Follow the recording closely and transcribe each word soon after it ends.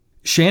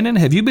Shannon,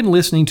 have you been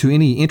listening to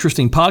any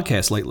interesting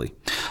podcasts lately?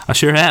 I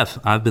sure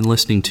have. I've been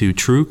listening to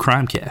True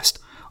Crimecast.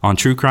 On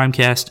True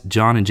Crimecast,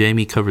 John and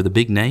Jamie cover the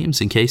big names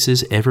and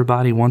cases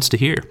everybody wants to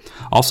hear.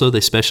 Also,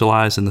 they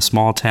specialize in the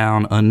small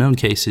town unknown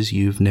cases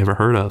you've never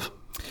heard of.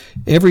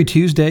 Every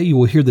Tuesday, you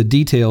will hear the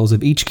details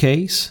of each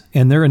case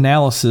and their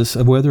analysis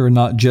of whether or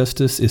not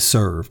justice is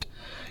served.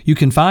 You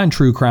can find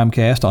True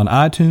Crimecast on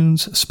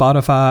iTunes,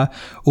 Spotify,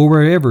 or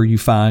wherever you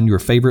find your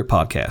favorite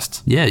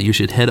podcasts. Yeah, you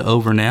should head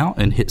over now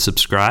and hit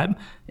subscribe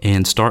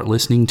and start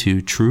listening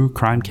to True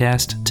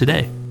Crimecast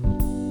today.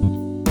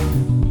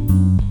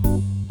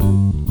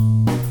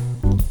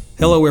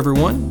 Hello,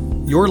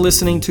 everyone. You're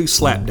listening to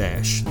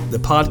Slapdash, the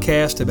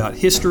podcast about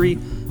history,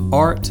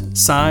 art,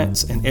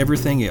 science, and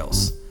everything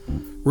else.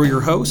 We're your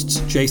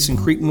hosts, Jason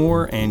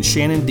Creekmore and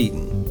Shannon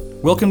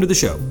Deaton. Welcome to the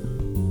show.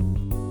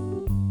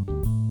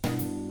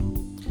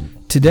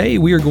 Today,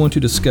 we are going to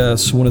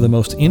discuss one of the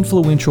most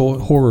influential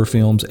horror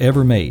films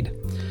ever made.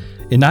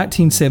 In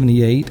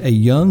 1978, a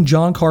young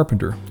John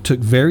Carpenter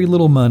took very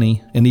little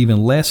money and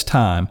even less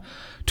time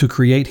to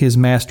create his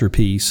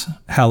masterpiece,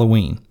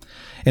 Halloween,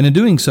 and in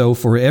doing so,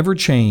 forever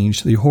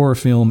changed the horror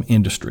film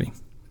industry.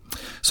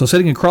 So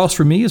sitting across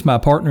from me is my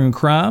partner in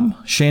crime,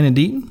 Shannon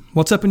Deaton.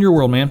 What's up in your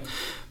world, man?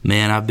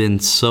 Man, I've been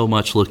so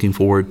much looking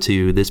forward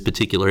to this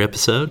particular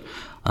episode.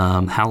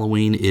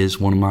 Halloween is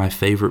one of my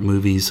favorite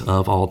movies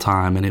of all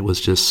time, and it was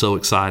just so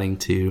exciting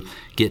to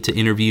get to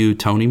interview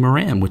Tony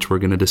Moran, which we're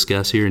going to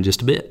discuss here in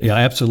just a bit. Yeah,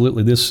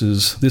 absolutely. This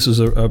is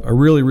a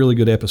really, really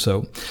good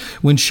episode.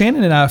 When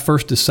Shannon and I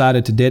first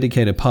decided to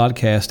dedicate a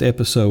podcast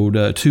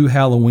episode to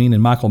Halloween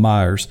and Michael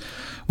Myers,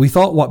 we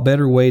thought what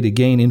better way to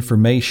gain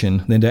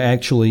information than to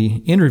actually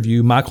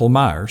interview Michael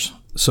Myers.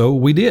 So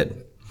we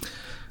did.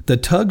 The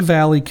Tug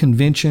Valley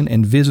Convention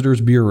and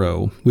Visitors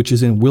Bureau, which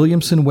is in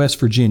Williamson, West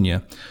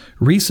Virginia,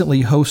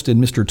 recently hosted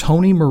Mr.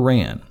 Tony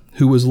Moran,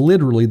 who was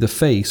literally the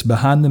face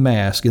behind the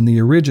mask in the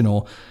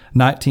original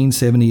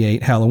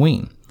 1978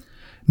 Halloween.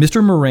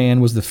 Mr. Moran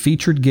was the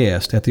featured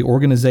guest at the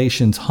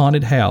organization's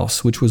haunted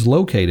house, which was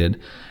located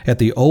at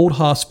the old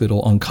hospital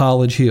on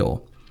College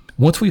Hill.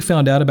 Once we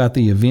found out about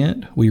the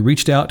event, we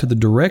reached out to the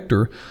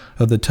director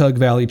of the Tug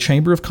Valley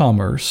Chamber of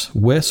Commerce,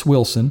 Wes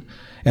Wilson,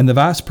 and the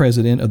vice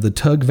president of the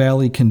Tug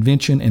Valley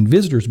Convention and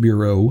Visitors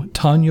Bureau,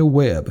 Tanya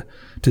Webb,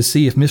 to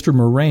see if Mr.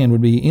 Moran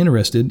would be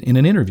interested in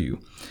an interview.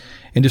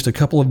 And just a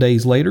couple of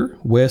days later,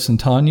 Wes and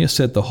Tanya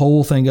set the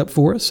whole thing up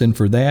for us, and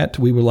for that,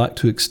 we would like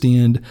to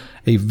extend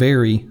a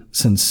very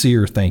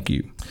sincere thank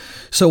you.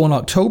 So on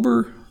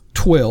October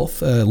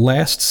 12th,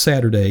 last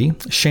Saturday,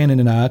 Shannon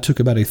and I took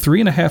about a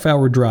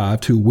 3.5-hour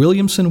drive to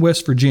Williamson,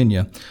 West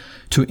Virginia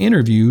to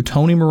interview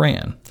Tony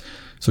Moran.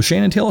 So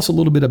Shannon, tell us a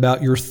little bit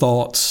about your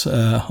thoughts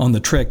on the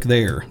trek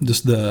there.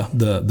 Just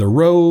the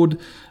road,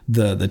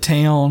 the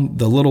town,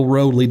 the little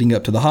road leading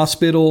up to the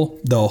hospital,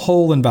 the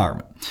whole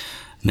environment.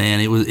 Man,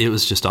 it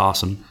was just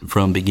awesome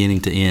from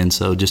beginning to end.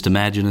 So just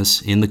imagine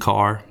us in the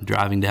car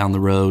driving down the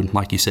road.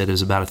 Like you said, it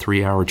was about a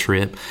 3-hour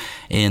trip.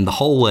 And the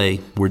whole way,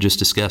 we're just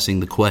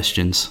discussing the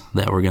questions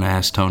that we're going to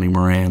ask Tony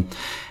Moran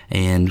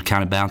and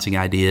kind of bouncing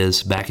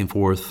ideas back and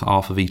forth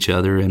off of each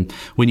other. And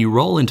when you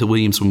roll into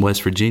Williamson,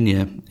 West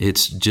Virginia,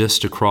 it's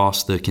just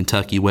across the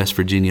Kentucky-West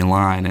Virginia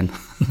line. And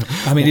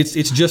I mean,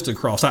 it's just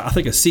across. I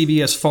think a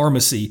CVS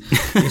pharmacy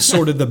is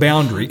sort of the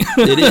boundary.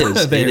 It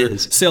is. There. It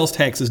is. Sales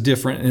tax is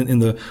different in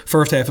the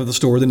first half of the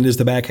store than it is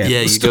the back half. Yeah,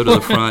 of the you store. go to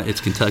the front,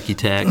 it's Kentucky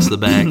tax. The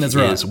back That's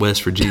right. is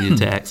West Virginia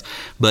tax.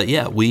 But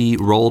yeah, we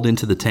rolled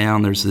into the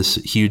town. There's this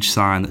huge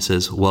sign that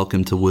says,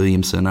 "Welcome to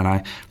Williamson." And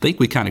I think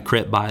we kind of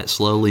crept by it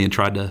slowly and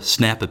tried to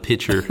snap a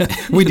picture.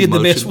 We did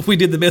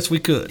the best we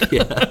could.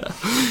 Yeah.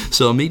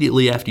 So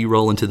immediately after you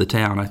roll into the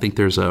town, I think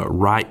there's a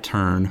right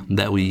turn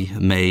that we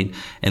made,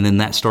 and then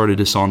that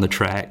started us on the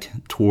track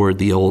toward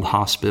the old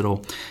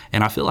hospital.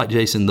 And I feel like,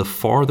 Jason, the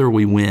farther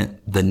we went,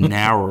 the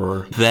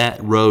narrower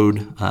that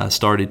road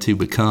started to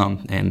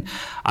become. And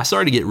I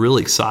started to get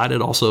really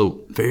excited,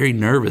 also very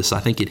nervous. I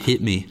think it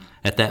hit me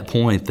at that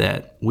point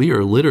that we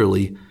are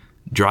literally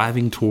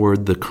driving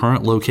toward the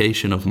current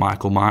location of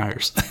Michael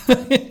Myers.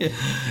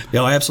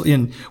 Yeah, absolutely.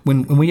 And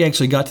when we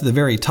actually got to the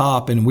very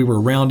top and we were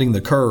rounding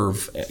the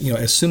curve,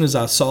 as soon as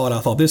I saw it, I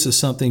thought this is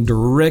something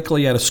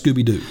directly out of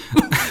Scooby-Doo.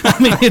 I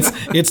mean,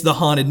 it's the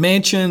haunted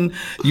mansion.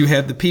 You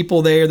have the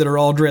people there that are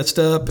all dressed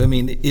up. I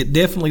mean, it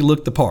definitely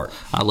looked the part.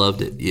 I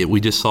loved it.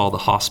 We just saw the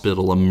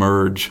hospital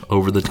emerge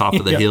over the top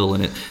of the hill,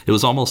 and it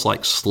was almost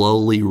like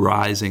slowly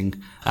rising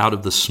out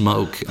of the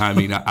smoke. I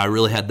mean, I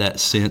really had that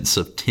sense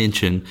of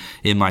tension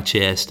in my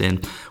chest.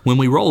 And when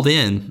we rolled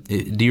in,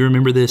 do you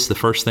remember this? The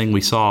first thing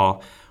we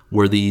saw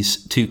were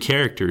these two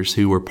characters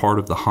who were part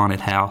of the haunted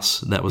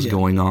house that was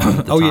going on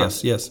at the time.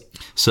 Yes.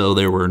 So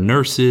there were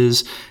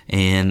nurses,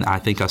 and I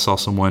think I saw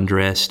someone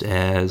dressed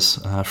as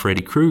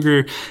Freddy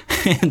Krueger.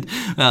 And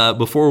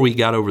before we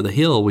got over the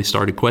hill, we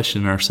started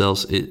questioning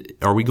ourselves,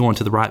 are we going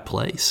to the right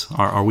place?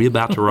 Are we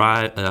about to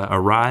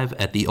arrive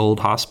at the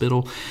old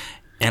hospital?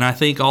 And I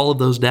think all of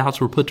those doubts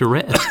were put to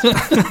rest.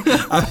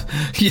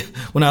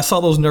 When I saw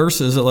those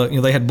nurses,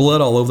 they had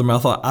blood all over them, I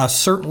thought, I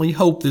certainly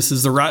hope this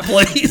is the right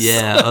place.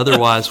 Yeah,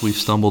 otherwise we've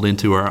stumbled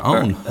into our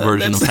own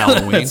version of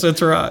Halloween.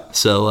 That's right.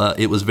 So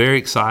it was very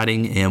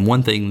exciting. And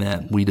one thing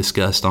that we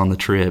discussed on the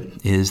trip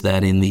is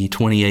that in the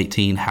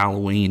 2018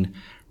 Halloween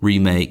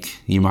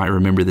remake, you might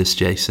remember this,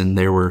 Jason,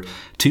 there were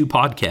two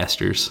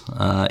podcasters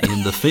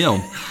in the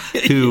film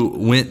who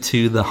went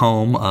to the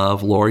home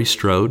of Laurie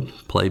Strode,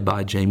 played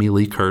by Jamie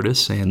Lee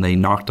Curtis, and they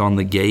knocked on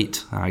the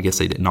gate. I guess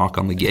they didn't knock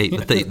on the gate,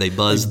 but they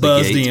buzzed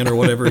the gate. In or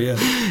whatever, yeah.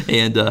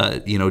 And,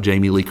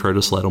 Jamie Lee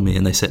Curtis let them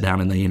in. They sat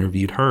down and they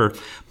interviewed her.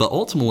 But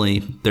ultimately,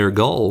 their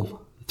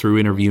goal through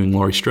interviewing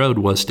Laurie Strode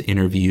was to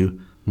interview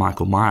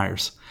Michael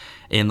Myers.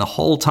 And the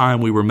whole time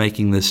we were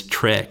making this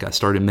trek, I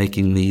started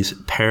making these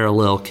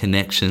parallel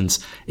connections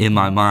in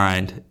my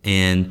mind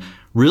and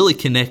really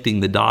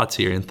connecting the dots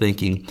here and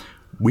thinking,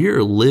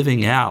 we're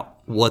living out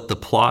what the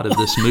plot of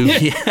this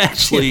movie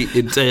actually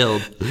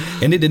entailed.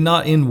 And it did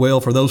not end well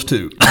for those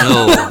two.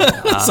 No.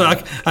 So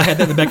I had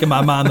that in the back of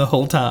my mind the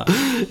whole time.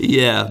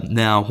 Yeah.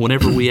 Now,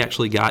 whenever we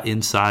actually got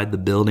inside the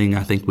building,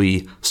 I think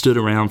we stood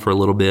around for a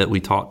little bit.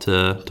 We talked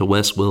to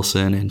Wes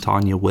Wilson and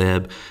Tanya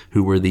Webb,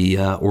 who were the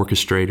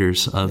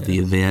orchestrators of the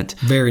event.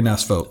 Very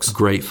nice folks.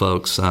 Great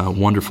folks.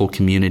 Wonderful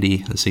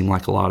community. It seemed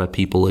like a lot of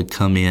people had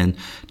come in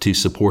to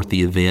support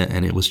the event,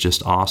 and it was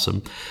just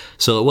awesome.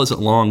 So it wasn't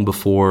long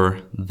before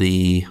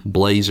the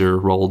Blazer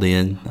rolled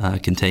in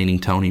containing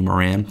Tony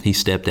Moran. He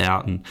stepped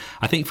out, and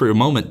I think for a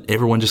moment,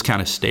 everyone just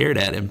kind of stared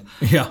at him.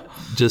 Yeah.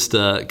 Just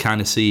to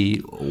kind of see,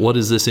 what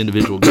is this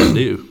individual going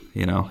to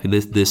do?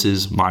 This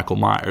is Michael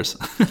Myers.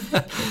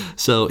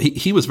 So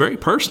he was very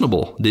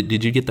personable.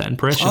 Did you get that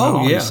impression at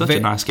all? Yeah. He's such a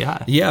nice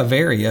guy. Yeah,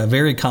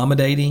 very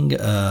accommodating,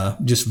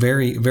 just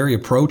very, very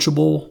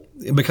approachable.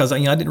 Because I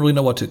didn't really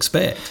know what to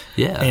expect.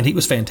 Yeah. And he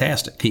was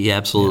fantastic. He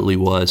absolutely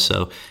was.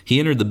 So he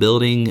entered the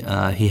building.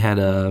 He had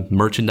a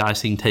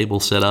merchandising table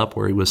set up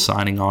where he was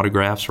signing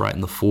autographs right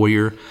in the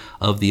foyer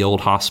of the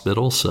old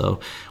hospital. So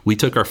we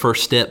took our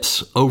first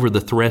steps over the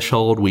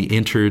threshold. We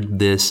entered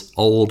this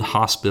old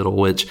hospital,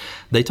 which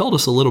they told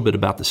us a little bit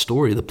about the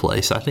story of the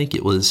place. I think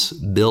it was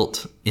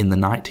built in the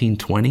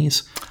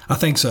 1920s. I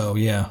think so,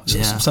 yeah.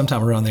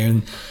 Sometime around there.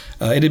 And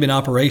it had been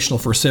operational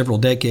for several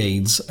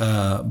decades,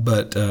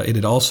 but it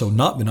had also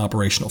not been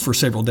operational for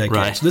several decades.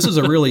 Right. So this is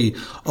a really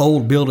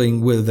old building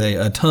with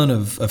a ton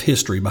of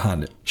history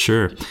behind it.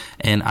 Sure.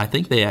 And I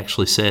think they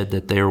actually said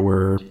that there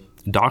were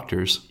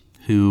doctors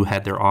who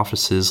had their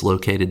offices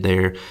located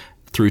there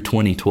through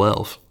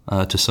 2012.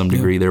 To some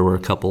degree, there were a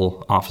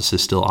couple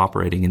offices still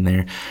operating in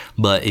there.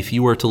 But if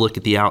you were to look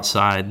at the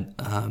outside,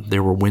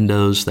 there were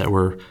windows that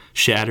were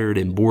shattered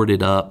and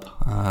boarded up.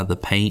 The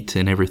paint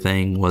and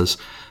everything was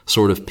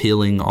sort of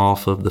peeling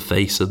off of the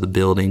face of the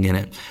building, and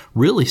it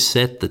really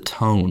set the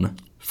tone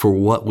for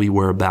what we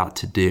were about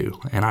to do.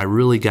 And I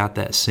really got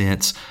that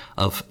sense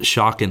of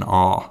shock and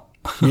awe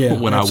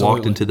when I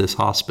walked into this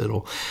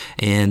hospital.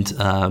 And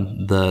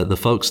the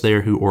folks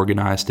there who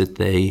organized it,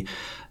 they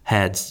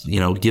had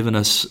given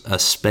us a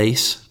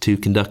space to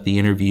conduct the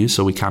interview,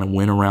 so we kind of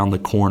went around the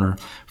corner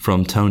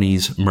from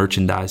Tony's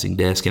merchandising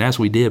desk, and as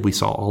we did, we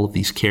saw all of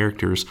these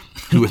characters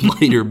who would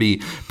later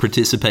be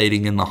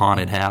participating in the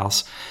haunted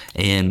house.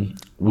 And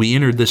we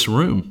entered this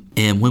room,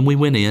 and when we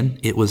went in,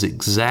 it was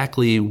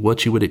exactly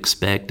what you would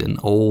expect an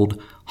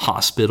old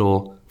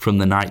hospital from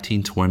the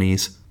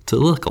 1920s to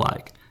look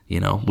like.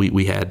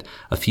 We had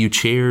a few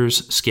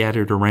chairs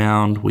scattered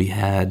around. We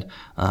had,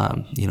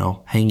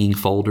 hanging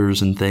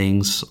folders and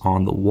things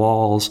on the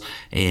walls.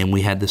 And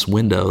we had this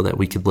window that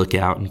we could look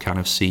out and kind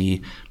of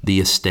see the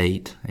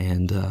estate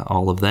and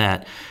all of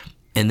that.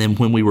 And then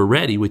when we were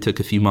ready, we took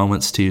a few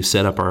moments to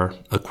set up our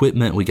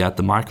equipment. We got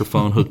the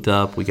microphone hooked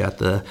up. We got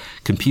the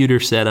computer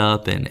set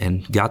up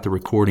and got the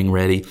recording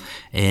ready.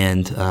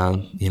 And,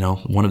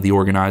 one of the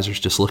organizers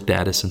just looked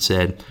at us and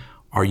said,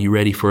 "Are you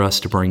ready for us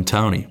to bring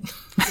Tony?"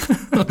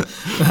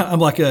 I'm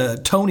like,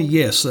 Tony,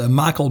 yes.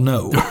 Michael,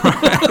 no.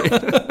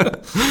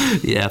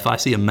 Yeah, if I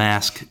see a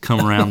mask come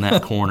around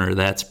that corner,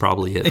 that's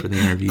probably it for the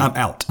interview. I'm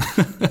out.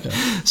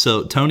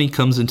 So Tony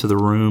comes into the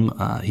room.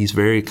 He's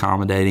very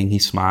accommodating. He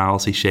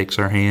smiles. He shakes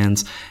our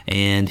hands.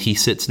 And he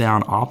sits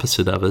down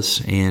opposite of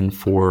us. And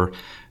for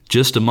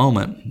just a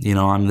moment,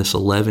 I'm this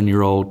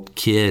 11-year-old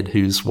kid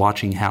who's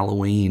watching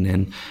Halloween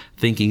and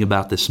thinking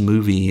about this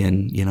movie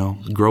and,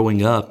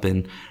 growing up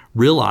and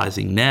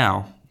realizing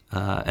now,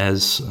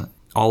 as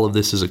all of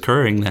this is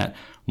occurring, that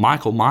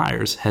Michael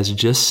Myers has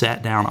just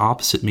sat down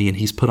opposite me and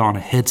he's put on a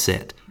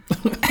headset.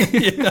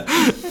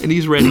 And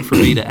he's ready for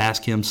me to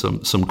ask him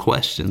some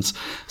questions.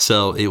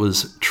 So it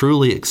was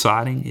truly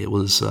exciting. It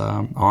was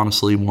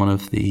honestly one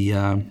of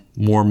the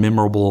more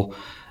memorable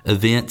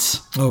events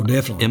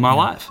definitely. in my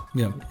life.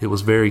 Yeah. It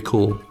was very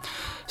cool.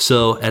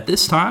 So at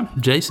this time,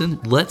 Jason,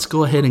 let's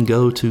go ahead and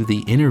go to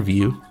the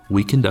interview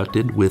we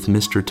conducted with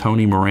Mr.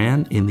 Tony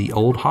Moran in the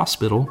old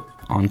hospital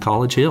on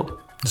College Hill.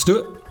 Let's do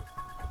it.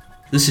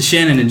 This is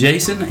Shannon and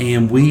Jason,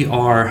 and we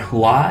are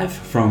live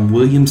from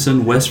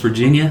Williamson, West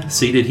Virginia,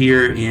 seated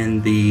here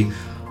in the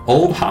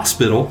Old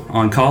Hospital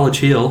on College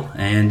Hill,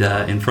 and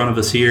in front of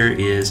us here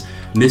is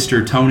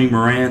Mr. Tony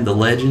Moran, the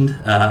legend,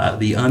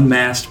 the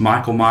unmasked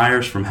Michael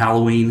Myers from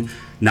Halloween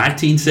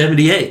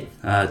 1978.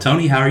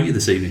 Tony, how are you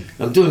this evening?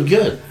 I'm doing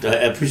good.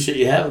 I appreciate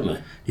you having me.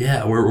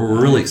 Yeah,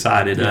 we're really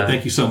excited.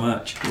 Thank you so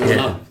much.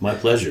 Yeah, my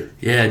pleasure.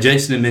 Yeah,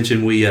 Jason had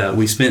mentioned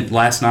we spent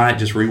last night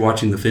just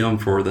rewatching the film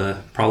for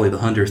probably the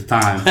 100th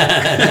time,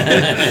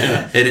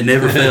 and it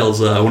never fails.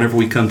 Whenever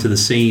we come to the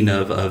scene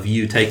of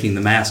you taking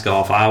the mask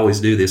off, I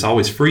always do this. I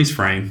always freeze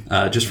frame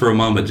just for a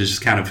moment to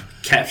just kind of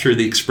capture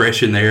the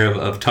expression there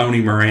of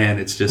Tony Moran.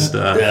 It's just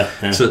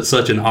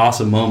such an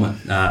awesome moment,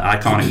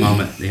 iconic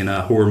moment in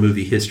horror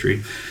movie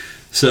history.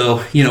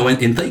 So,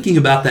 in thinking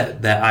about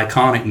that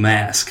iconic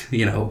mask,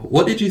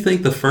 what did you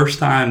think the first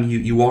time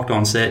you walked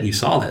on set and you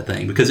saw that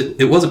thing? Because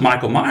it wasn't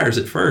Michael Myers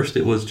at first.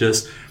 It was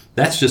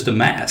that's just a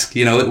mask.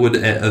 It would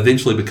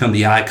eventually become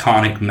the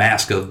iconic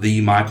mask of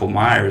the Michael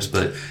Myers.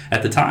 But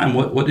at the time,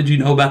 what did you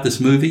know about this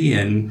movie,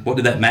 and what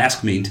did that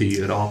mask mean to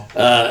you at all?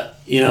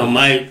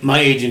 My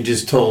agent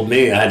just told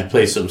me I had to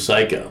play some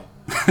psycho.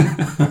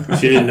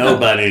 She didn't know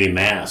about any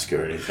mask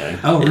or anything.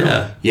 Oh,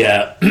 really?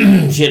 Yeah.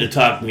 She had to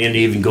talk me into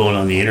even going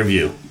on the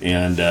interview,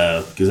 and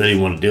because I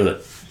didn't want to do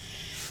it.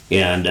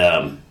 And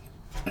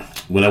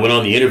when I went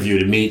on the interview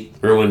to meet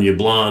Irwin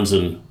Yablans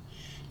and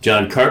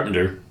John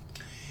Carpenter,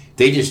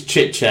 they just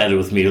chit-chatted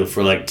with me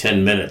for like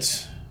 10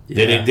 minutes.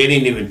 Yeah. They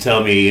didn't even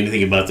tell me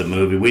anything about the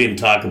movie. We didn't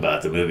talk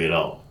about the movie at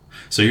all.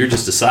 So you're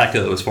just a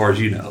psycho as far as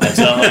you know. That's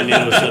all I knew.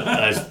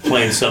 I was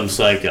playing some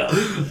psycho.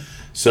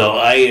 So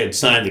I had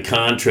signed the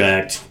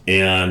contract,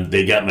 and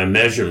they got my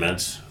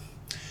measurements,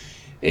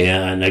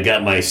 and I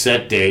got my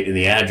set date and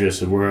the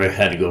address of where I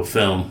had to go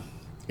film.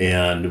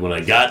 And when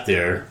I got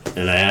there,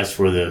 and I asked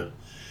for the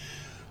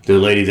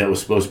lady that was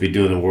supposed to be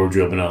doing the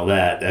wardrobe and all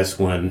that, that's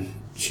when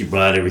she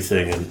brought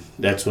everything, and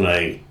that's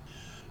when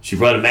she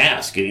brought a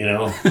mask,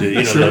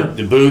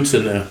 the boots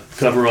and the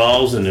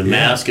coveralls and the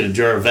mask and a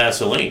jar of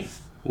Vaseline.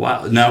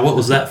 Wow. Now, what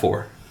was that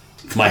for?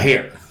 My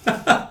hair.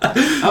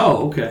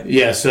 Oh, okay.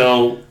 Yeah,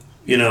 so...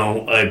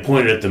 I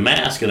pointed at the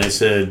mask and I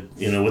said,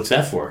 what's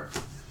that for?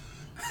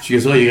 She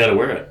goes, oh, you got to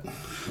wear it.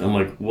 I'm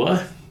like,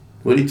 what?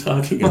 What are you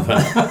talking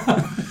about?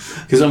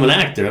 Because I'm an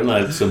actor. I'm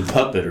not some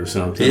puppet or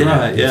something.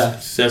 Yeah, yeah.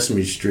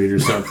 Sesame Street or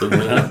something,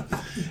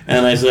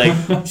 And I was like,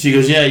 she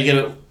goes, yeah, you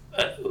got to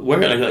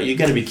wear it. I go, you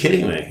got to be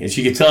kidding me. And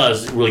she could tell I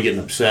was really getting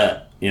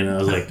upset. I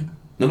was like,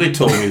 nobody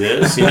told me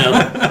this,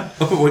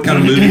 What kind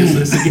of movie is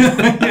this?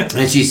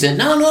 And she said,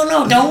 no,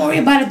 don't worry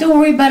about it. Don't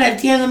worry about it. At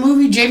the end of the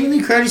movie, Jamie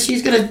Lee Curtis,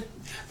 she's going to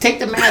take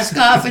the mask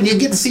off and you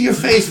get to see your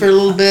face for a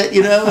little bit,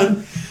 and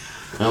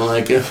I'm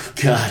like, oh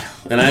God.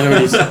 And I'd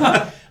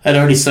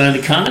already signed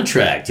the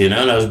contract, and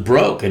I was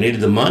broke. I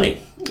needed the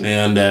money.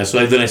 And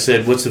so then I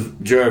said, what's a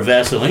jar of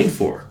Vaseline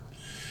for?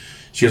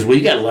 She goes, well,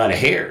 you got a lot of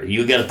hair.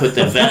 You got to put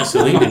that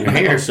Vaseline in your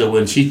hair so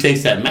when she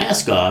takes that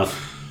mask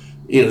off,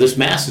 this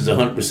mask is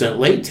 100%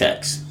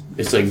 latex.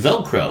 It's like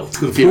Velcro.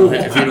 If you don't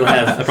have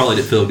that probably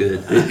didn't feel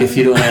good. If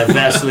you don't have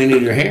Vaseline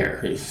in your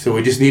hair. So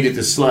we just needed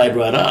to slide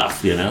right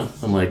off,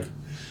 I'm like,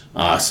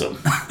 awesome.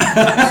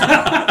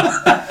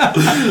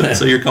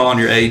 So you're calling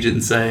your agent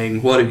and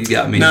saying, what have you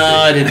got me No,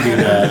 to do?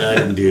 I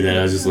didn't do that.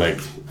 I was just like,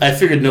 I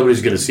figured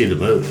nobody's going to see the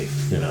movie,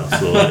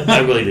 so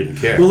I really didn't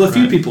care. Well, a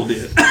few people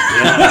did.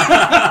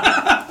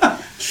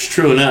 Yeah. It's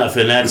true enough,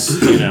 and that's,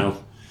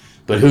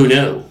 but who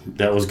knew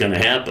that was going to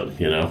happen,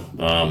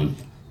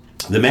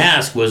 The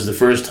mask was the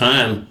first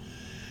time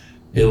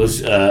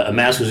a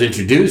mask was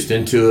introduced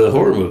into a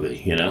horror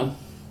movie,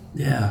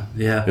 Yeah.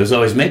 It was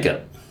always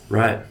makeup.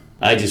 Right.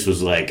 I just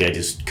was like, I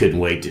just couldn't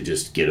wait to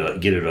just get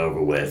it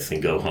over with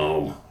and go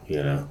home,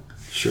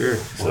 Sure.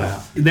 So.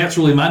 Wow. That's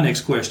really my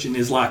next question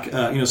is like,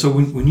 so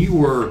when you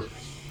were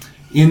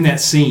in that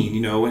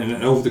scene,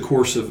 and over the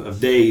course of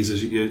days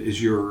as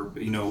you're,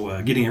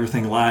 getting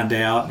everything lined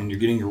out and you're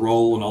getting your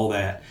role and all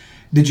that,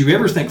 did you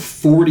ever think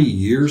 40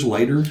 years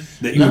later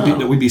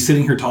that we'd be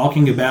sitting here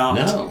talking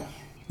about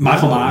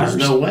Michael Myers?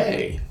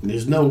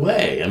 There's no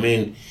way. I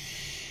mean,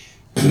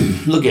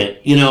 look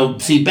at,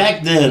 see,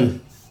 back then,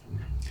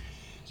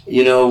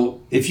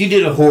 if you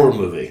did a horror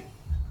movie,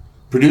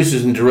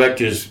 producers and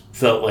directors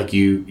felt like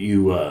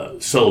you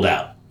sold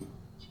out.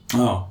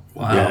 Oh,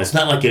 wow. Yeah, it's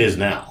not like it is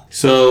now.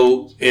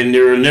 So, and they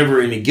were never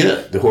any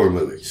good, the horror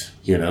movies.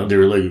 They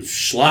were like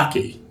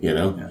schlocky,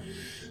 Yeah.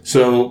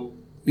 So,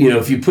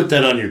 if you put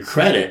that on your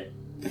credit,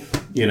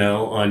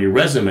 on your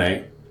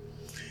resume,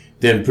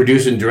 then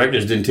producers and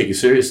directors didn't take you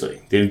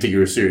seriously. They didn't think you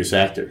were a serious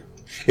actor.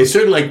 It's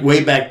sort of like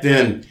way back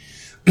then,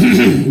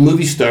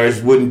 movie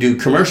stars wouldn't do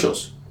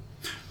commercials.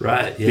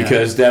 Right, yeah.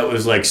 Because that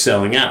was like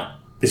selling out.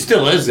 It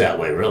still is that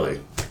way, really.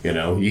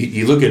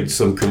 You look at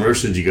some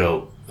commercials, you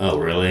go, oh,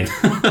 really?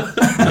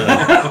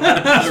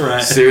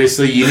 Right.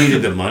 Seriously, you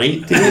needed the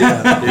money?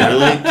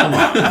 Really?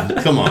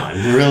 Come on.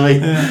 Really?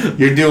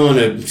 You're doing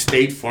a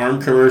State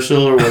Farm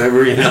commercial or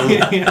whatever,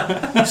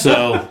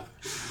 So,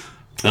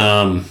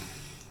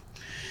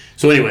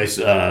 anyways,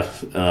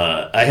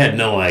 I had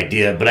no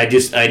idea, but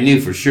I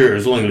knew for sure it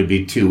was only going to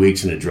be 2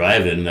 weeks in a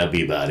drive-in, and that'd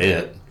be about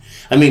it.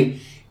 I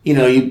mean, you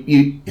know,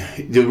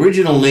 the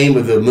original name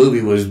of the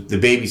movie was The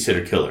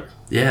Babysitter Killer.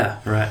 Yeah,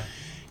 right.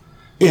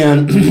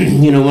 And,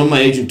 you know, when my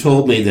agent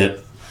told me that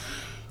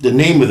the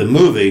name of the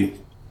movie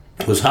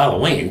was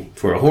Halloween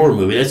for a horror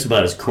movie, that's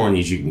about as corny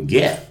as you can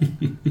get.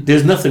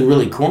 There's nothing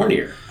really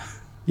cornier.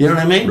 You know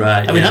what I mean?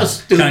 Right. I mean, how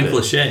stupid. Kind of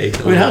cliche.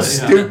 I mean, how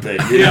stupid,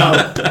 you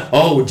know?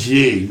 Oh,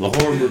 gee, a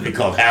horror movie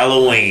called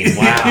Halloween.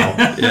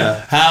 Wow.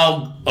 Yeah.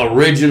 How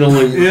original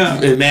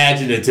and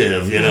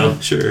imaginative, you know?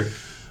 Sure.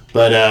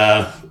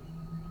 But,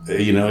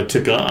 you know, it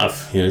took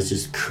off. You know, it's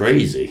just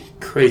crazy.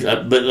 Crazy.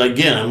 But,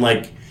 again, I'm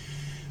like,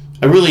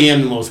 I really am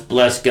the most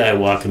blessed guy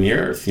walking the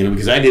earth, you know,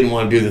 because I didn't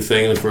want to do the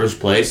thing in the first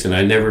place, and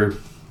I never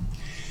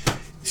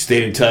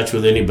stayed in touch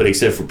with anybody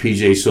except for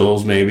PJ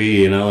Souls, maybe,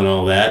 you know, and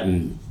all that,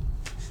 and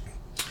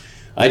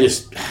I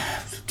just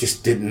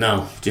didn't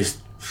know. Just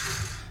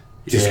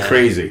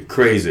crazy.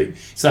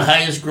 It's the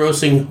highest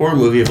grossing horror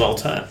movie of all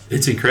time.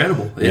 It's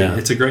incredible. Yeah.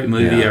 It's a great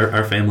movie. Yeah.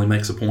 Our family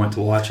makes a point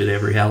to watch it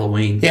every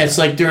Halloween. Yeah, it's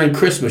like during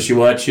Christmas you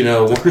watch, you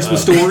know,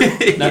 Christmas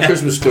Story. Not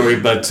Christmas Story,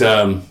 but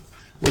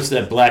what's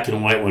that black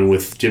and white one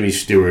with Jimmy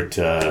Stewart? It's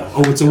a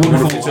Wonderful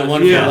It's a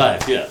Wonderful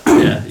Life. Yeah.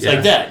 It's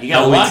like that. You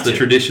gotta Halloween's watch the it.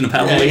 tradition of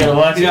Halloween. Yeah, you gotta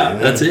watch it. Yeah.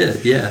 That's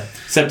it. Yeah.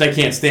 Except I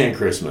can't stand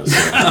Christmas.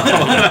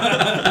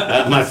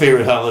 My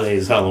favorite holiday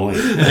is Halloween.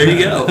 There you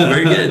go.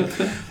 Very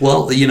good.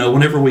 Well, you know,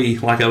 whenever we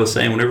watch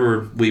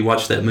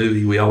that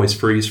movie, we always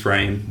freeze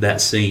frame that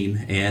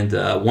scene. And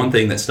one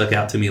thing that stuck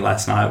out to me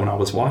last night when I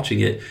was watching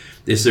it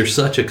is there's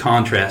such a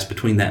contrast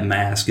between that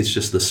mask. It's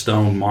just the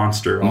stone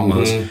monster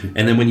almost. Mm-hmm.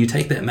 And then when you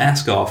take that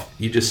mask off,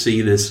 you just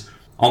see this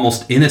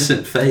almost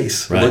innocent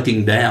face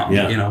looking down.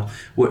 Yeah. You know,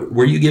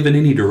 were you given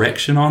any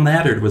direction on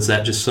that, or was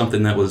that just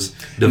something that was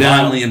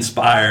divinely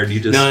inspired? You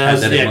just had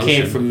that emotion? It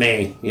came from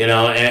me, you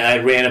know, and I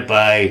ran it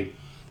by,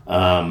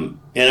 and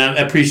I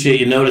appreciate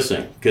you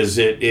noticing, because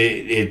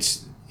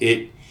it's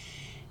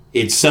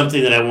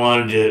something that I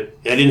wanted to.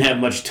 I didn't have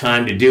much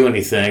time to do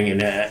anything,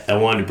 and I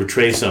wanted to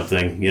portray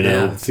something, you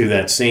know, through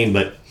that scene.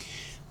 But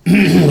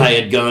I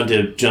had gone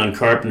to John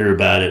Carpenter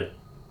about it,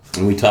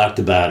 and we talked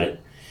about it.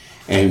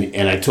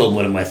 And I told him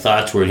what my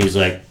thoughts were, and he's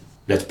like,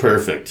 "That's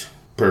perfect,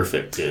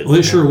 dude." Well,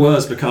 it sure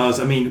was, because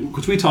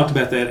we talked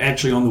about that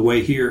actually on the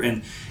way here,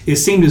 and it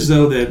seemed as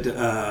though that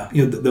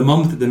the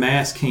moment that the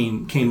mask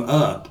came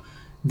up,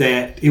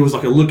 that it was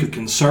like a look of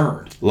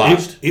concern.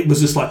 Lost. It was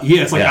just like,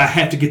 it's like I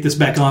have to get this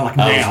back on like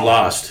now. I was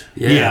lost.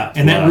 Yeah,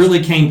 and that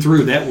really came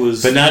through. That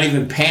was, but not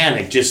even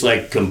panic, just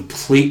like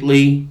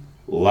completely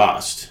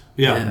lost.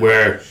 Yeah.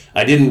 Where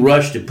I didn't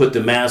rush to put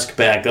the mask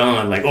back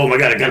on, like, oh my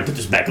God, I got to put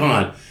this back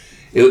on.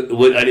 I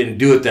didn't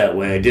do it that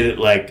way. I did it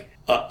like,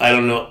 I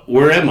don't know,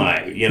 where am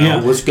I? You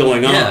know, what's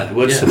going on?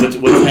 What's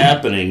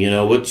happening? You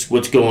know, what's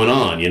going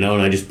on? You know,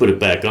 and I just put it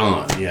back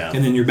on. Yeah.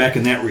 And then you're back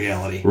in that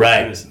reality.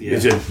 Right.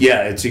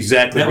 It's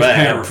exactly right.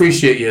 I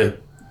appreciate you.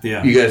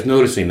 Yeah. You guys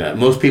noticing that.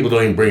 Most people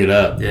don't even bring it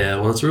up. Yeah,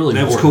 well, it's really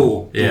important. That was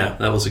cool. Yeah,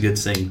 that was a good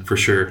scene for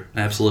sure.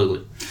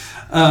 Absolutely.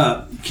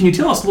 Can you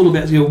tell us a little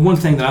bit? One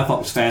thing that I thought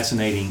was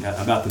fascinating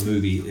about the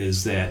movie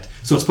is that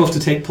it's supposed to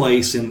take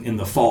place in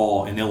the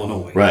fall in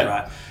Illinois,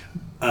 right?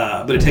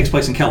 But it takes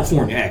place in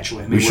California,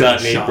 actually. We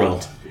shot in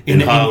April.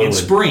 In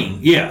spring,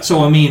 yeah. So,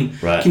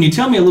 can you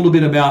tell me a little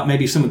bit about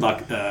maybe some of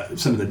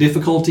the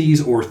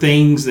difficulties or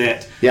things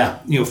that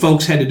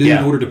folks had to do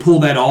in order to pull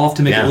that off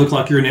to make it look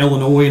like you're in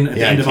Illinois at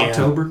the end of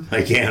October?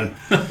 I can.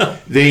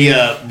 They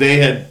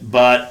had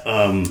bought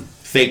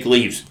fake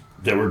leaves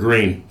that were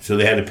green, so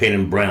they had to paint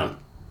them brown,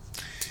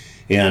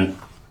 and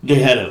they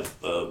had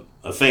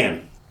a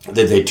fan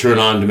that they turn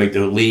on to make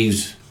the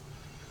leaves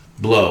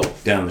blow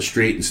down the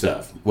street and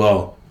stuff.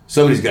 Well,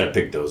 somebody's got to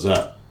pick those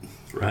up.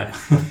 Right.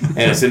 And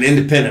it's an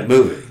independent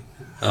movie.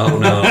 Oh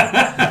no.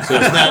 So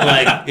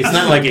it's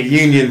not like a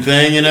union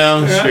thing, you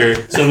know? Sure.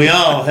 So we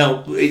all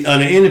help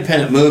on an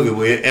independent movie.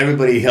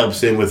 Everybody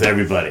helps in with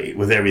everybody,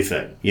 with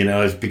everything. You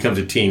know, it becomes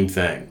a team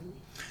thing.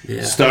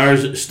 Yeah.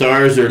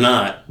 Stars or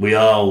not, we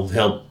all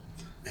helped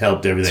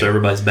everything. So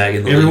everybody's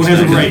bagging the Everyone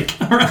has a break.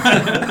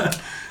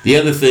 The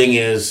other thing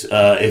is,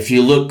 if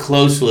you look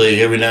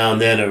closely every now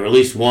and then, or at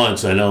least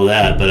once, I know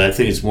that, but I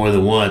think it's more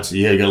than once,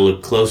 you gotta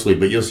look closely,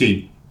 but you'll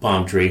see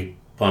palm trees.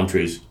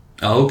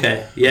 Oh,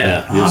 okay.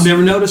 Yeah. I've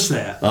never noticed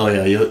that. Oh,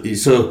 yeah.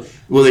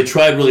 They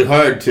tried really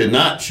hard to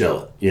not show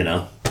it, you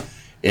know,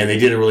 and they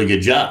did a really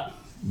good job,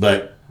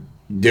 but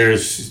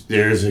there's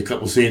a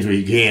couple scenes where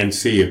you can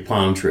see a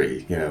palm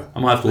tree, you know.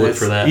 I'm gonna have to look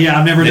for that. Yeah,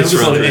 I've never noticed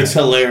that. It's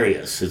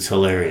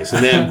hilarious.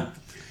 And then,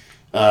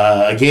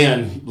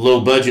 again,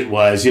 low budget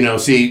wise, you know,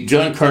 see,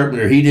 John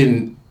Carpenter, he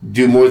didn't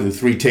do more than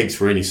 3 takes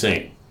for any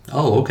scene.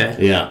 Oh, okay.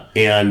 Yeah,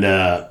 and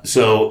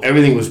so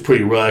everything was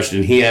pretty rushed,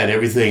 and he had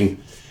everything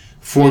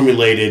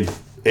formulated,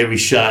 every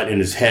shot in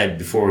his head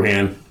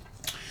beforehand.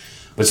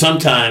 But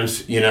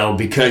sometimes, you know,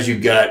 because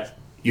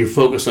you're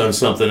focused on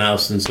something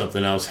else and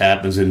something else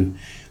happens, and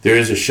there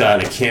is a shot,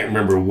 I can't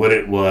remember what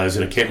it was,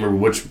 and I can't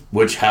remember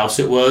which house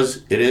it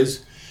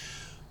is,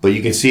 but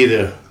you can see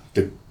the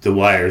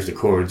wires, the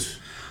cords.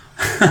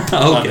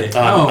 Okay.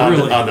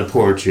 On the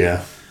porch,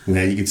 yeah.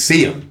 Yeah, you can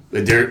see them.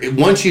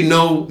 Once you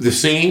know the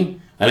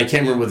scene, And I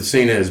can't remember what the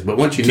scene is, but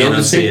once you know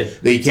the scene,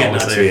 then you can't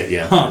not see it.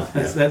 Yeah. Huh.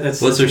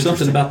 That's Was there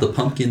something about the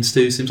pumpkins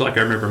too? Seems like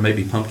I remember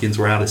maybe pumpkins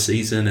were out of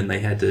season and they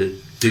had to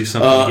do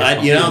something.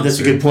 That's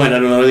a good point. I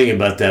don't know anything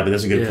about that, but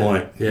that's a good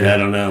point. Yeah, I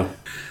don't know.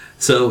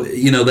 So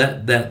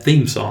that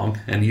theme song,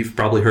 and you've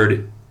probably heard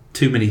it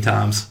too many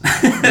times.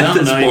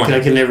 I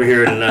can never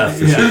hear it enough.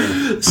 For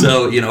sure.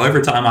 So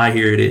every time I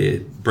hear it,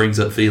 it brings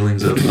up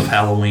feelings of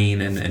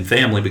Halloween and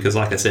family, because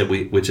like I said,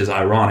 which is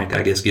ironic,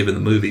 I guess, given the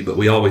movie, but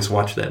we always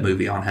watch that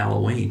movie on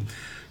Halloween.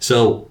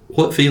 So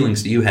what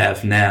feelings do you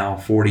have now,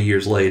 40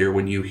 years later,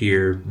 when you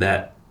hear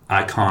that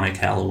iconic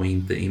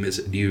Halloween theme?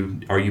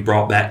 Are you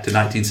brought back to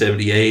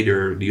 1978,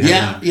 or do you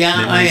have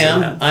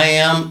I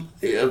am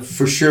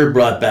for sure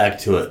brought back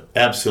to it,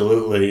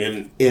 absolutely,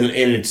 and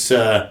it's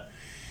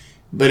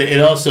but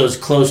it also is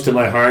close to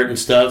my heart and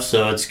stuff,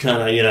 so it's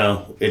kind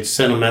of it's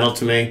sentimental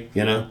to me,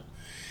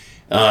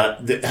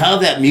 how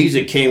that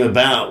music came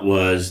about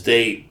was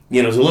it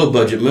was a low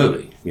budget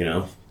movie,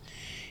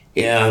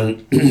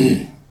 and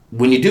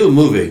when you do a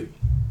movie,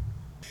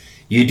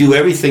 you do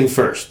everything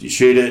first. You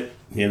shoot it,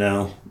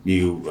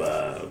 you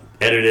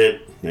edit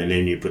it, and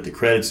then you put the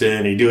credits in,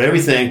 and you do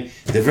everything.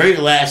 The very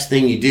last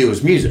thing you do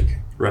is music.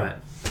 Right.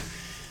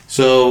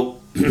 So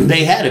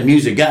they had a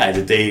music guy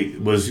that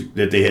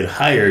they had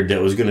hired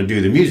that was going to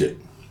do the music.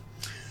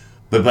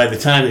 But by the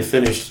time they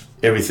finished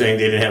everything,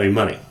 they didn't have any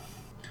money.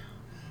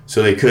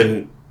 So they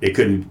couldn't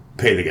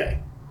pay the guy.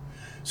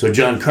 So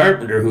John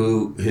Carpenter,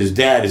 who his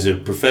dad is a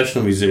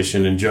professional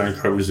musician and John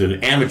Carpenter's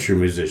an amateur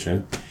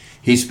musician,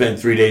 he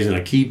spent 3 days on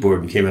a keyboard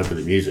and came up with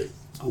the music.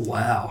 Oh,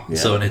 wow. Yeah.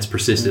 So, and it's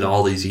persisted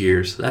all these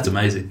years. That's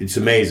amazing. It's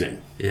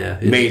amazing. Yeah.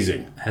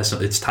 Amazing.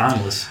 It's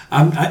timeless.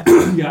 I'm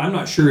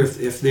not sure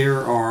if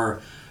there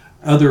are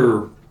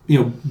other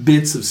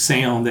bits of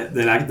sound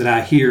that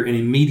I hear and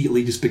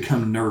immediately just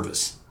become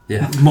nervous.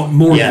 Yeah.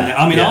 More than that.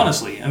 I mean,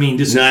 honestly. I mean,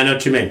 just. No, I know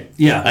what you mean.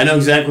 Yeah. I know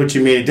exactly what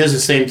you mean. It does the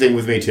same thing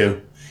with me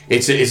too.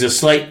 It's a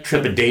slight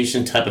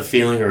trepidation type of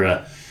feeling, or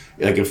a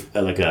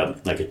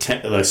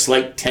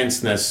slight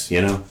tenseness,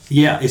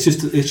 Yeah, it's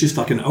just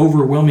like an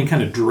overwhelming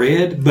kind of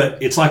dread,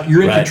 but it's like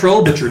you're in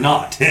control, but you're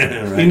not.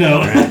 Right,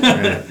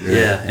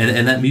 Yeah,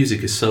 and that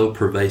music is so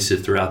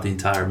pervasive throughout the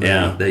entire movie.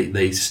 Yeah.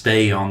 They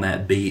stay on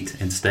that beat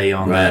and stay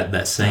on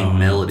that same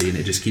melody, and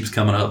it just keeps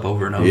coming up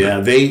over and over. Yeah,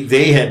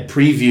 they had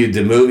previewed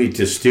the movie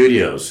to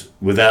studios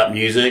without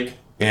music,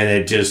 and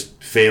it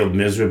just failed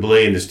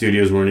miserably, and the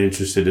studios weren't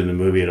interested in the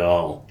movie at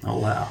all. Oh,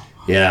 wow.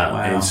 Yeah,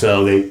 Wow. and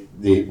so they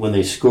when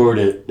they scored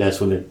it, that's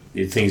when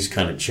things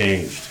kind of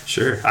changed.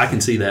 Sure, I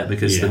can see that,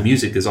 because the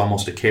music is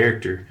almost a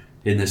character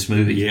in this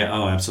movie. Yeah.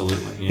 Oh,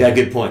 absolutely. Yeah,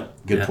 good point.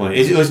 Good point.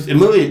 It was the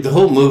movie. The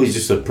whole movie is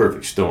just a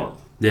perfect storm.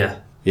 Yeah.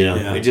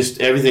 It just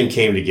everything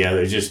came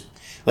together. Just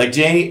like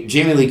Jamie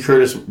Lee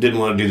Curtis didn't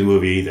want to do the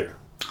movie either.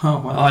 Oh,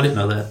 wow. Oh, I didn't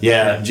know that.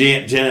 Yeah,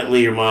 Janet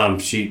Leigh, your mom,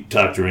 she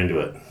talked her into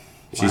it.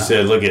 She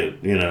said, "Look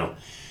at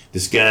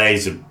this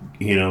guy's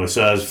I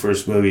saw his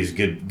first movie. He's a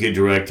good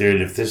director,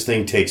 and if this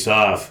thing takes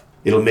off,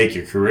 it'll make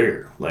your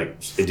career like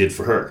it did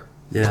for her."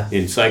 Yeah.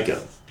 In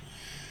Psycho.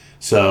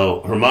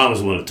 So her mom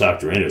was the one to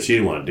talk her into it. She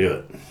didn't want to do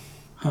it.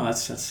 Oh,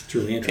 that's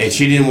truly interesting. And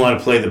she didn't want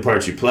to play the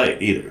part she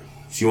played either.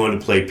 She wanted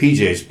to play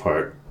PJ's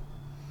part.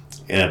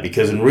 Yeah,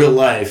 because in real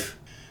life,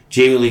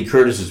 Jamie Lee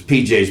Curtis is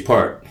PJ's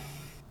part.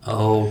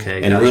 Oh,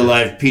 okay. And in real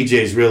life,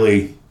 PJ's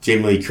really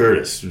Jamie Lee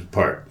Curtis'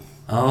 part.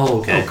 Oh,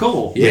 okay. Oh,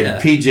 cool. Yeah.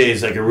 PJ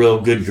is like a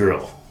real good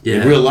girl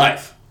Yeah. in real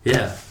life.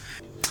 Yeah.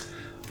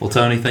 Well,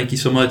 Tony, thank you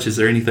so much. Is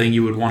there anything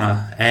you would want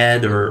to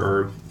add,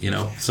 or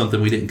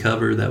something we didn't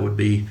cover that would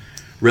be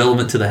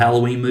relevant to the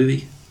Halloween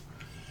movie?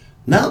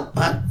 No,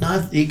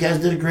 you guys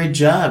did a great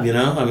job.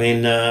 I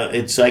mean,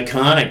 it's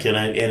iconic, and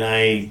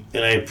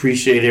I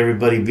appreciate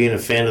everybody being a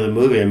fan of the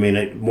movie. I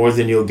mean, more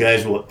than you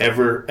guys will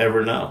ever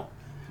know.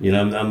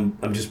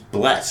 I'm just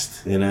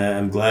blessed, and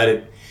I'm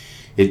glad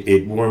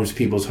it warms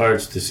people's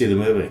hearts to see the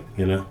movie.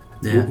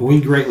 Yeah. We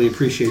greatly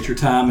appreciate your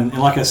time, and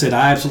like I said,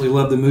 I absolutely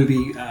love the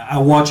movie. I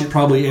watch it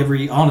probably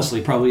every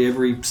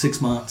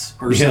 6 months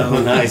or so.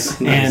 Yeah,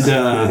 nice. And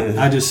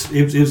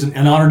it was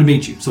an honor to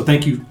meet you. So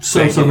thank you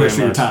so much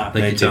for your time.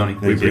 Thank you, Tony.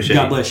 We appreciate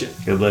it. God bless you.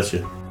 God bless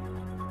you.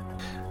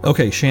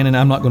 Okay, Shannon,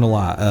 I'm not going to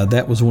lie.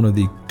 That was one of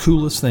the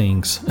coolest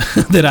things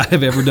that I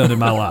have ever done in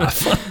my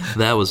life.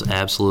 That was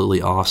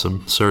absolutely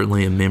awesome.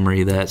 Certainly a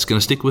memory that's going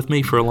to stick with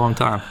me for a long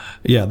time.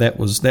 Yeah, that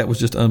was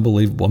just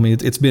unbelievable. I mean,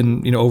 it's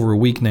been over a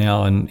week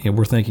now, and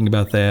we're thinking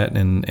about that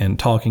and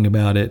talking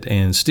about it,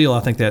 and still, I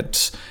think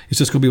it's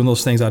just going to be one of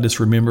those things I just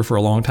remember for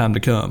a long time to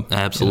come.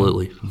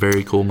 Absolutely,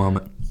 very cool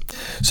moment.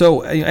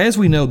 So, as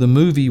we know, the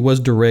movie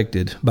was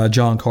directed by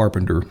John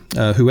Carpenter,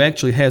 who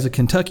actually has a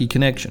Kentucky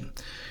connection.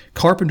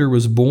 Carpenter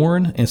was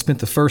born and spent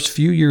the first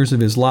few years of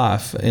his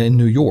life in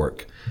New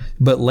York,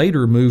 but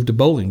later moved to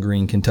Bowling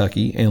Green,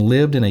 Kentucky, and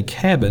lived in a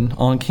cabin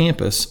on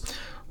campus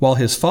while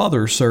his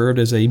father served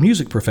as a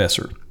music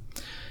professor.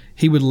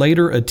 He would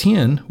later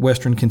attend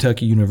Western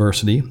Kentucky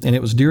University, and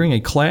it was during a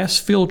class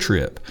field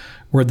trip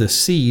where the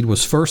seed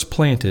was first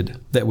planted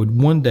that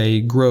would one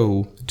day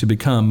grow to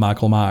become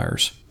Michael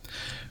Myers.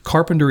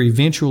 Carpenter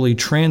eventually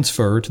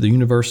transferred to the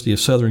University of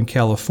Southern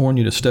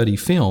California to study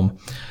film,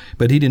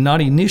 but he did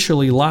not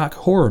initially like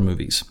horror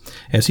movies,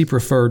 as he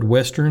preferred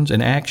westerns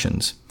and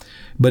actions.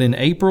 But in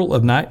April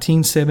of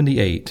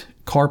 1978,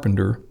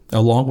 Carpenter,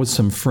 along with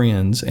some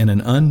friends and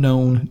an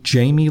unknown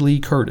Jamie Lee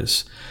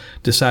Curtis,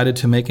 decided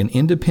to make an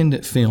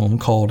independent film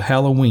called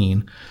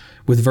Halloween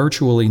with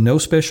virtually no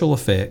special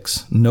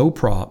effects, no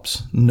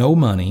props, no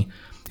money,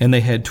 and they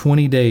had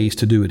 20 days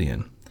to do it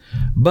in.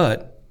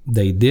 But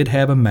they did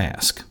have a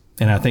mask,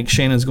 and I think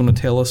Shannon's going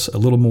to tell us a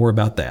little more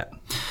about that.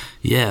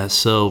 Yeah,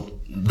 so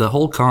the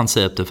whole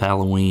concept of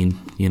Halloween,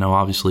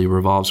 obviously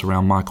revolves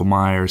around Michael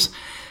Myers,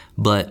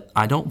 but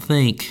I don't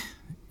think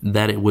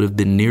that it would have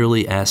been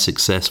nearly as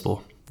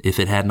successful if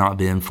it had not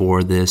been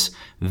for this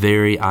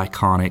very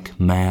iconic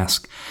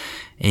mask.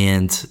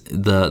 And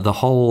the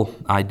whole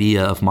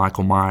idea of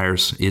Michael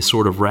Myers is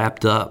sort of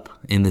wrapped up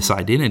in this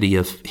identity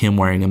of him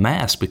wearing a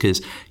mask,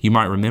 because you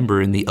might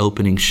remember in the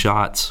opening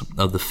shots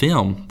of the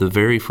film, the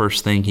very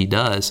first thing he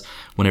does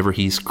whenever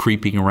he's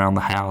creeping around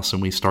the house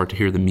and we start to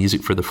hear the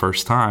music for the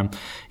first time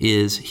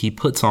is he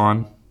puts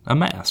on a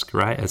mask,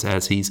 right?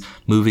 As he's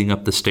moving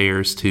up the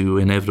stairs to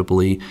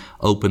inevitably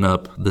open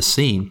up the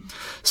scene.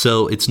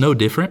 So it's no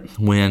different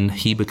when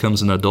he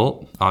becomes an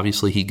adult.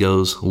 Obviously, he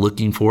goes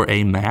looking for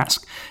a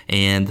mask,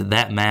 and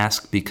that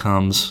mask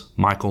becomes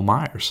Michael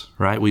Myers,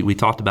 right? We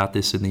talked about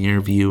this in the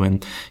interview,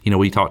 and,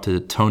 we talked to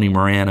Tony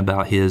Moran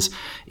about his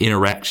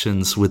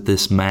interactions with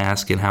this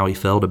mask and how he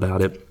felt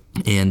about it.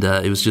 And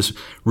it was just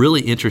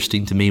really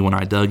interesting to me when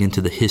I dug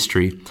into the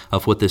history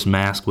of what this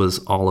mask was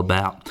all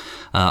about.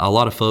 A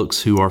lot of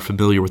folks who are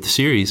familiar with the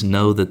series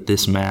know that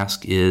this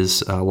mask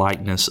is a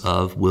likeness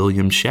of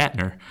William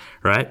Shatner,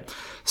 right?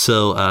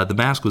 So the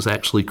mask was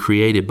actually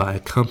created by a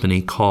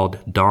company called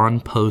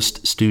Dawn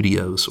Post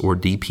Studios, or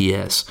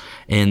DPS,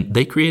 and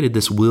they created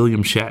this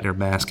William Shatner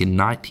mask in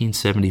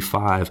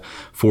 1975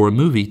 for a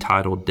movie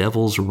titled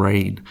Devil's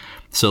Reign.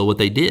 So what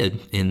they did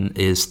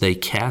is they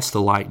cast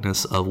the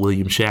likeness of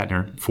William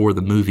Shatner for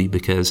the movie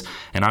because,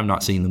 and I've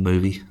not seen the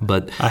movie,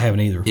 but I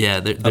haven't either.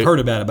 Yeah, I've heard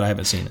about it, but I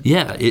haven't seen it.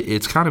 Yeah,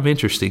 it's kind of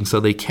interesting. So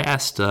they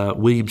cast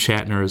William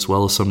Shatner as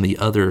well as some of the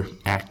other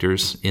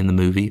actors in the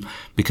movie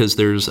because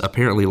there's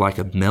apparently like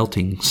a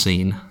melting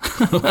scene,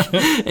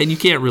 and you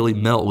can't really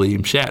melt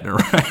William Shatner,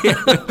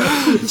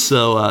 right?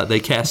 So they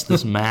cast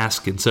this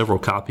mask and several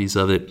copies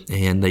of it,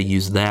 and they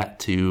used that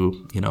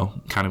to,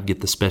 kind of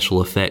get the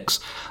special effects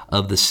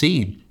of the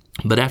scene.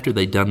 But after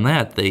they'd done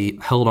that, they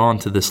held on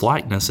to this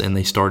likeness and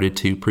they started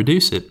to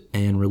produce it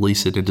and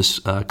release it into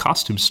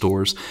costume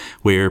stores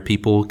where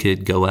people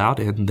could go out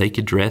and they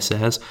could dress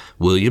as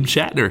William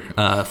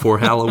Shatner for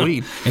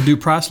Halloween. And do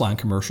Priceline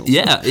commercials.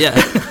 Yeah.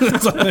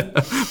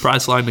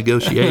 Priceline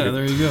negotiator. Yeah,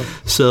 there you go.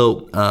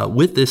 So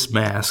with this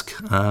mask,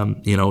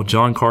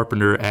 John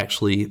Carpenter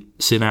actually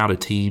sent out a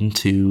team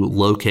to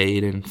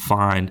locate and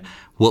find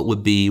what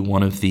would be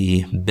one of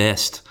the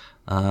best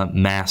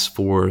mask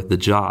for the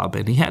job.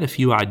 And he had a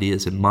few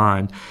ideas in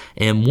mind,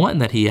 and one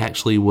that he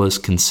actually was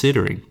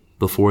considering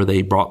before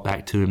they brought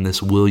back to him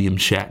this William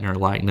Shatner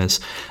likeness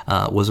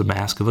was a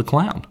mask of a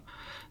clown.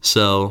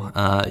 So,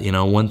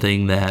 one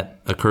thing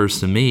that occurs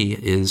to me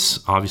is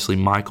obviously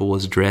Michael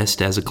was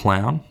dressed as a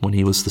clown when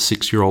he was the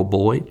 6-year-old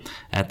boy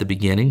at the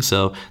beginning.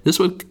 So this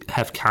would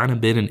have kind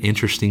of been an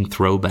interesting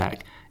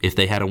throwback if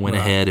they had went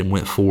ahead and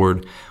went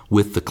forward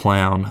with the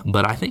clown.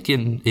 But I think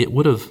it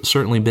would have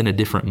certainly been a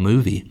different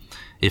movie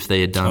if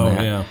they had done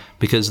that. Yeah.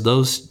 Because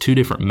those two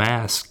different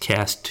masks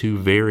cast two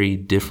very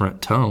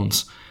different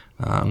tones.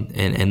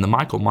 And the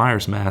Michael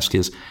Myers mask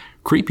is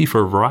creepy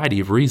for a variety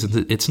of reasons.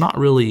 It's not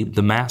really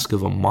the mask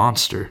of a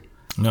monster.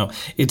 No,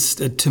 it's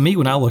to me,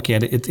 when I look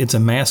at it, it's a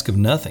mask of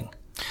nothing.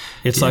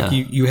 It's like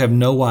you have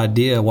no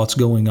idea what's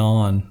going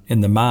on in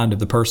the mind of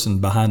the person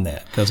behind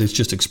that because it's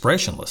just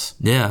expressionless.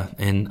 Yeah,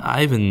 and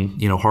I even,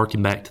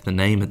 harken back to the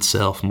name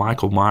itself,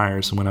 Michael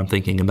Myers, when I'm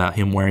thinking about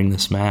him wearing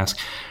this mask.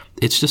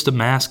 It's just a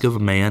mask of a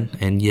man,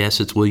 and yes,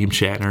 it's William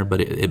Shatner,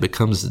 but it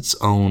becomes its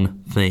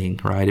own thing,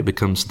 right? It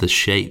becomes the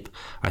shape,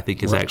 I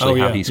think, is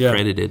actually how he's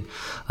credited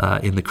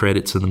in the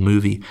credits of the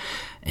movie.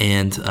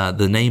 And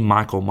the name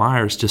Michael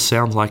Myers just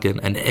sounds like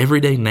an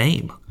everyday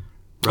name.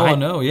 Right? Oh,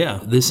 no, yeah.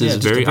 This is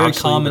very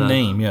common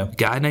name,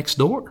 Guy next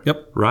door.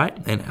 Yep. Right?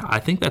 And I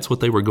think that's what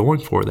they were going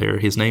for there.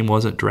 His name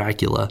wasn't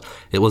Dracula.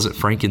 It wasn't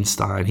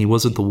Frankenstein. He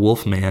wasn't the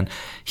Wolfman.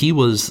 He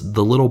was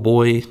the little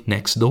boy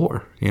next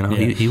door.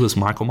 He was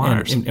Michael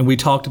Myers. And we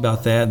talked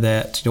about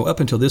that up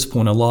until this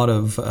point, a lot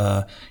of,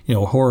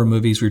 horror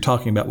movies we were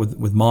talking about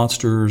with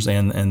monsters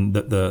and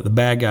the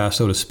bad guy,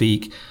 so to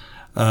speak.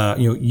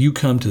 You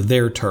come to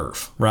their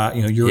turf, right?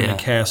 You're in a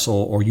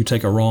castle, or you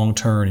take a wrong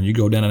turn and you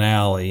go down an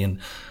alley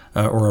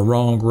or a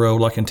wrong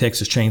road, like in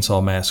Texas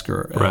Chainsaw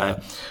Massacre. Right.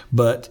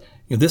 But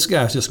this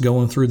guy's just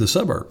going through the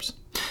suburbs.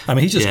 I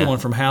mean, he's just going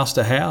from house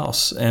to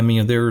house. I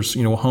mean, there's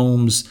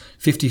homes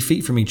 50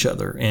 feet from each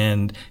other,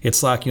 and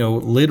it's like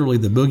literally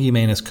the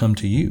boogeyman has come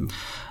to you.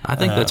 I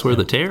think that's where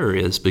the terror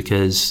is,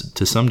 because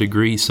to some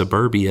degree,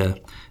 suburbia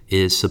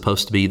is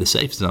supposed to be the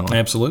safe zone.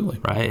 Absolutely.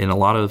 Right, and a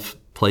lot of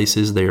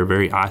places. They are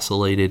very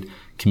isolated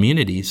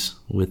communities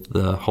with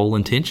the whole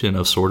intention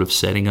of sort of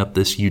setting up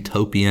this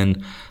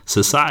utopian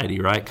society,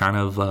 right? Kind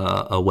of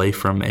away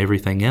from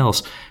everything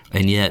else.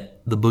 And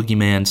yet the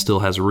boogeyman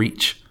still has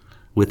reach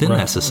within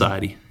that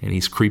society, and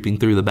he's creeping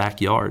through the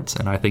backyards.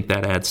 And I think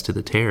that adds to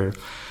the terror.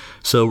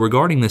 So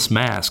regarding this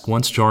mask,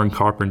 once John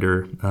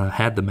Carpenter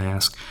had the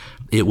mask,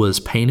 it was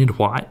painted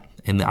white,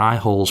 and the eye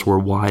holes were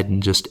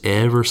widened just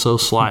ever so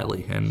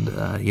slightly. And,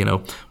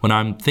 when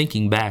I'm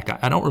thinking back,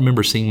 I don't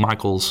remember seeing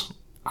Michael's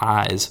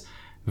eyes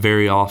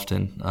very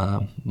often.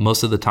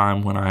 Most of the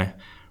time when I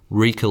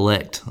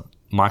recollect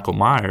Michael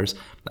Myers,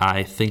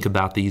 I think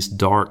about these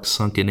dark,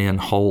 sunken-in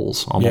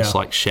holes, almost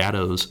like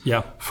shadows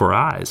for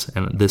eyes.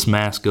 And this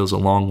mask goes a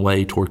long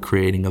way toward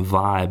creating a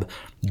vibe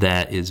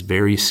that is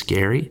very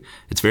scary.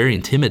 It's very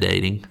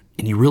intimidating,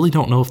 and you really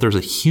don't know if there's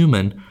a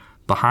human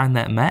behind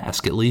that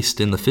mask, at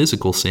least in the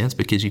physical sense,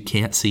 because you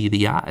can't see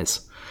the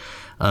eyes.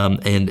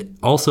 And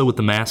also with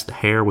the mask, the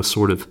hair was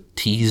sort of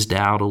teased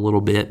out a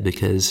little bit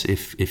because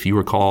if you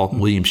recall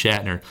William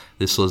Shatner,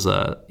 this was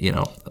a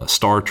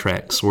Star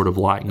Trek sort of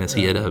likeness.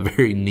 He had a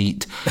very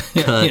neat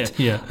cut.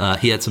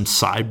 He had some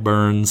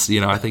sideburns.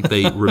 I think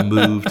they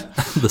removed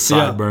the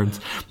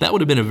sideburns. That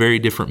would have been a very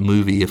different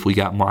movie if we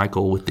got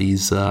Michael with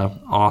these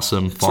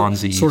awesome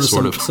Fonzie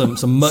sort of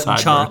some mutton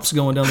chops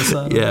going down the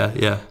side.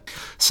 Yeah.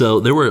 So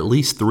there were at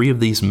least 3 of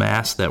these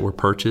masks that were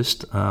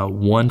purchased,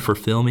 1 for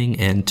filming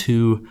and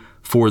 2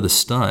 for the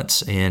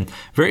stunts. And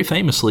very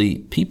famously,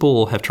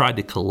 people have tried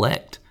to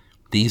collect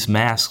these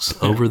masks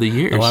over the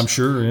years. Oh, I'm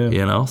sure,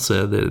 yeah.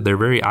 So they're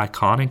very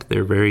iconic,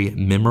 they're very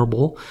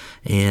memorable,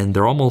 and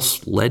they're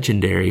almost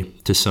legendary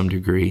to some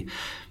degree.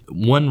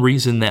 One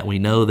reason that we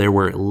know there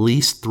were at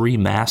least 3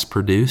 masks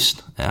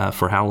produced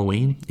for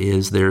Halloween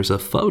is there's a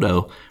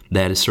photo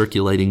that is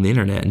circulating the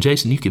internet. And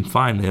Jason, you can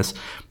find this.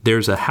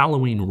 There's a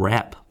Halloween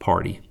wrap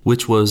party,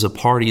 which was a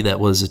party that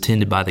was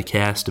attended by the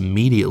cast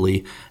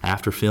immediately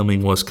after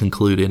filming was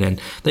concluded. And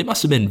they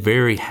must have been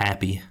very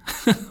happy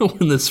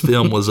when this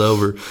film was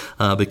over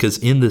because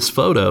in this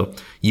photo,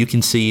 you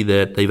can see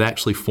that they've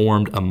actually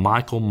formed a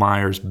Michael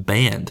Myers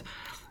band.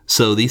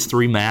 So these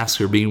 3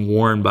 masks are being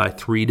worn by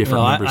 3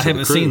 different members of the crew. I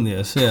haven't seen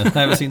this. Yeah, I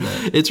haven't seen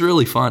that. It's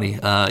really funny.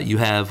 You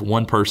have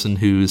one person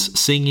who's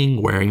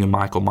singing, wearing a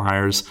Michael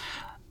Myers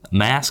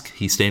mask.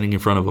 He's standing in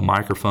front of a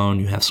microphone.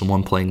 You have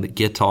someone playing the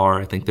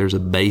guitar. I think there's a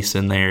bass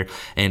in there.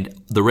 And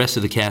the rest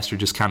of the cast are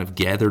just kind of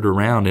gathered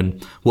around in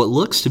what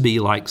looks to be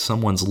like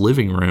someone's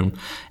living room.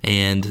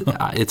 And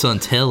it's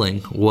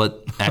untelling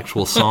what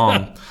actual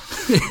song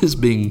is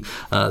being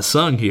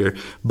sung here.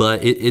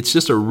 But it's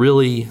just a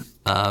really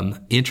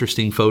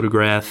interesting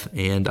photograph,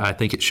 and I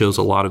think it shows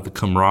a lot of the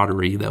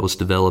camaraderie that was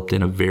developed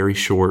in a very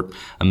short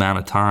amount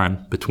of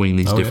time between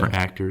these different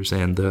actors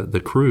and the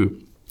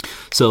crew.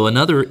 So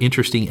another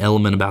interesting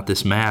element about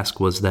this mask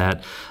was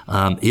that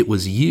it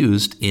was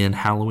used in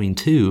Halloween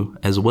 2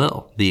 as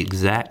well, the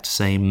exact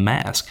same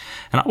mask.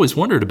 And I always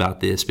wondered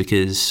about this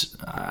because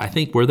I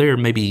think were there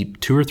maybe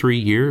 2 or 3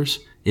 years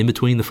in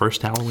between the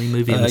first Halloween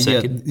movie and the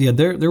second? Yeah,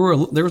 there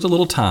was a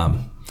little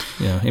time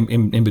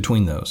in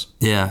between those.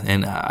 Yeah,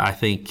 and I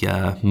think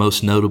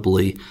most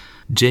notably,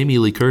 Jamie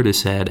Lee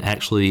Curtis had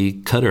actually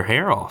cut her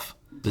hair off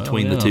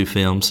between the 2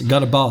 films.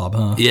 Got a bob,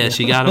 huh? Yeah,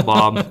 she got a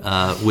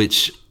bob,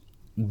 which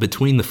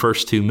between the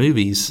first 2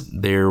 movies,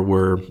 there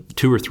were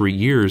 2 or 3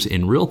 years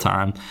in real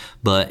time,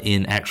 but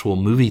in actual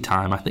movie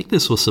time, I think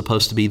this was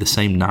supposed to be the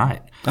same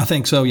night. I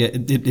think so, yeah.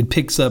 It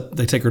picks up,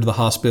 they take her to the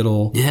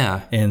hospital.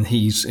 Yeah. And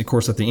he's, of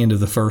course, at the end of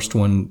the first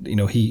one,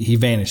 he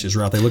vanishes,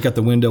 right? They look out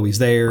the window, he's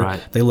there.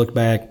 Right. They look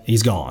back,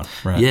 he's gone.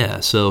 Right. Yeah,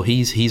 so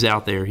he's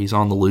out there, he's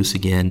on the loose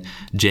again.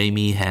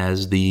 Jamie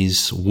has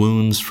these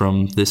wounds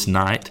from this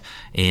night,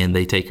 and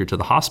they take her to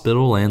the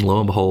hospital, and lo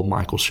and behold,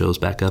 Michael shows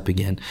back up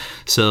again.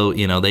 So,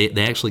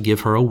 they actually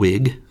give her a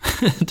wig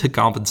to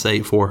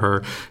compensate for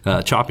her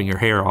chopping her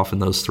hair off in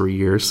those 3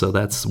 years. So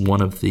that's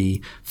one of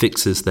the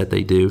fixes that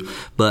they do.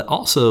 But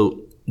also,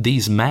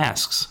 these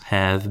masks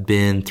have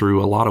been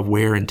through a lot of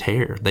wear and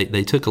tear.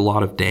 They took a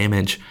lot of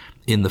damage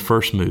in the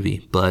first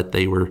movie, but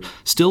they were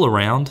still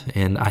around.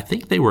 And I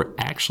think they were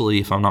actually,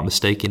 if I'm not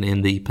mistaken,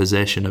 in the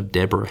possession of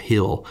Deborah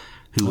Hill,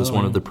 who was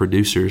one of the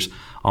producers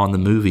on the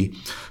movie.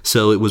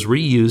 So it was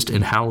reused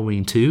in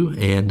Halloween 2,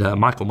 and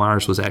Michael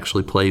Myers was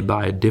actually played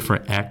by a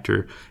different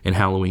actor in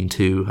Halloween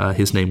 2.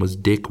 His name was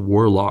Dick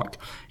Warlock,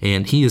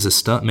 and he is a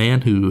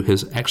stuntman who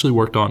has actually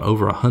worked on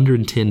over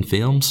 110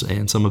 films,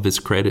 and some of his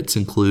credits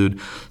include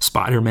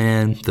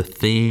Spider-Man, The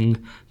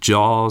Thing,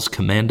 Jaws,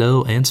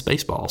 Commando, and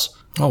Spaceballs.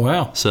 Oh,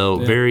 wow. So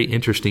very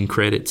interesting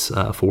credits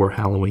for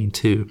Halloween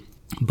 2.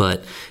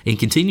 But in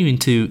continuing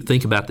to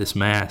think about this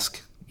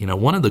mask,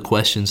 one of the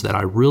questions that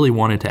I really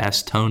wanted to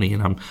ask Tony,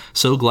 and I'm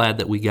so glad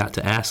that we got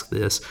to ask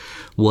this,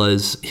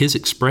 was his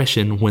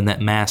expression when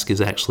that mask is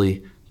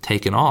actually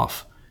taken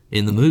off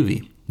in the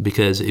movie.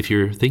 Because if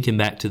you're thinking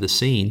back to the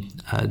scene,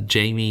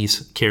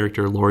 Jamie's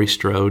character, Laurie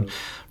Strode,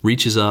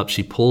 reaches up,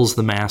 she pulls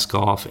the mask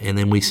off, and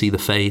then we see the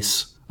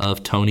face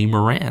of Tony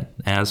Moran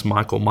as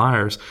Michael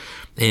Myers.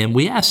 And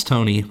we asked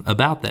Tony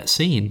about that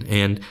scene,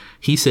 and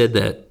he said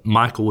that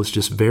Michael was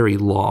just very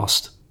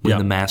lost when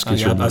the mask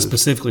is removed. I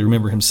specifically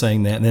remember him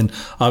saying that, and then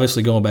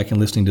obviously going back and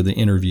listening to the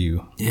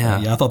interview.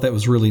 I thought that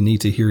was really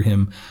neat to hear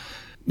him,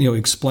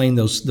 explain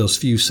those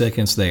few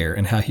seconds there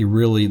and how he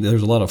really,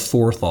 there's a lot of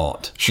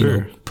forethought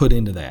put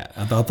into that.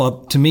 I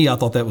thought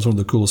that was one of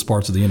the coolest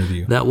parts of the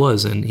interview. That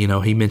was, and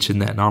he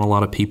mentioned that not a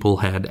lot of people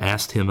had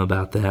asked him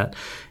about that,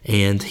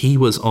 and he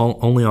was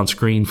only on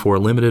screen for a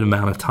limited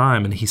amount of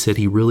time, and he said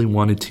he really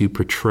wanted to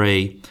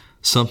portray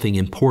something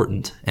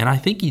important, and I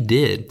think he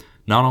did,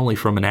 not only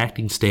from an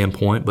acting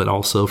standpoint, but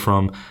also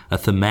from a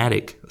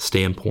thematic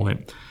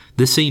standpoint.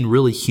 This scene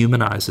really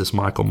humanizes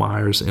Michael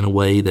Myers in a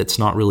way that's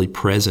not really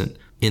present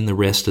in the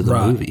rest of the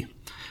movie.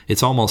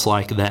 It's almost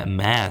like that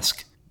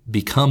mask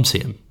becomes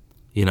him,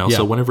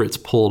 So whenever it's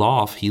pulled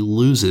off, he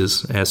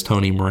loses, as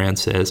Tony Moran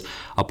says,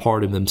 a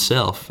part of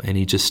himself, and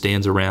he just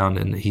stands around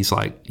and he's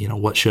like,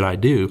 what should I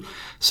do?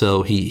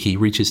 So he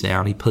reaches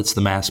down, he puts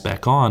the mask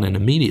back on, and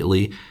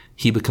immediately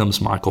he becomes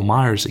Michael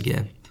Myers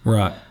again.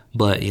 Right.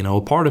 But,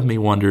 a part of me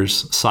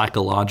wonders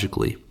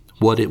psychologically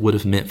what it would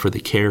have meant for the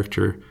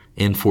character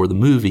and for the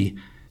movie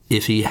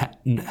if he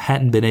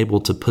hadn't been able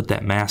to put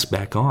that mask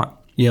back on.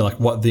 Yeah, like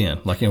what then?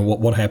 Like,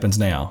 what happens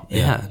now?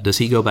 Yeah. Does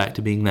he go back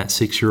to being that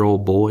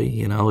 6-year-old boy?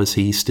 Is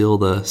he still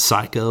the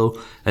psycho,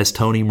 as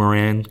Tony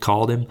Moran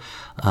called him?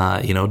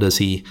 Does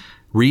he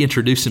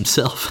reintroduce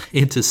himself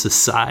into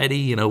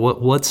society?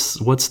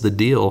 What's the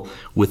deal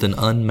with an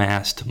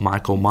unmasked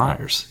Michael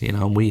Myers?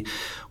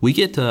 We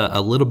get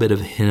a little bit of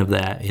a hint of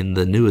that in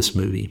the newest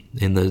movie,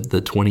 in the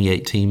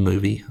 2018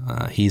 movie.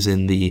 He's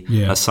in the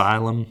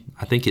asylum,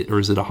 I think, or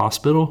is it a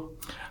hospital?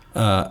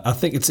 I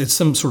think it's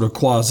some sort of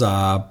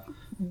quasi,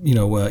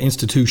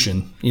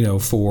 institution,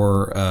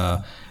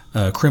 for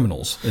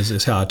criminals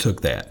is how I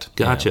took that.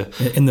 Gotcha.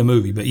 In the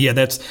movie. But yeah,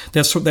 that's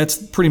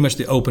pretty much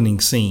the opening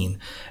scene.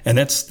 And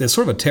that's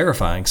sort of a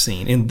terrifying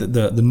scene in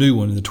the new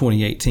one in the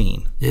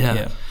 2018.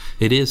 Yeah.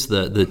 It is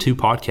the two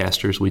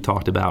podcasters we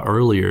talked about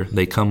earlier.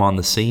 They come on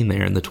the scene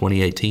there in the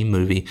 2018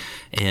 movie,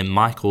 and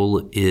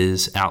Michael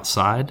is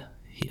outside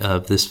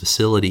of this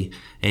facility,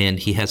 and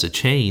he has a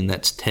chain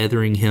that's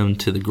tethering him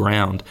to the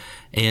ground.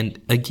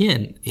 And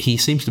again, he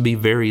seems to be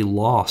very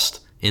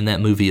lost in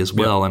that movie as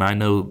well. Yep. And I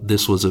know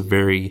this was a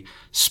very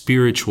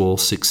spiritual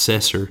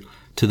successor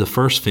to the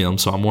first film,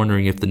 so I'm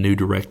wondering if the new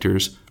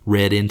directors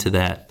read into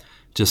that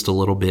just a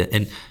little bit.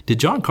 And did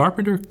John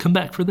Carpenter come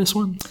back for this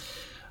one?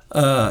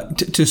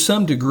 To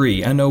some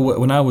degree. I know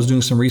when I was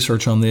doing some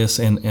research on this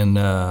and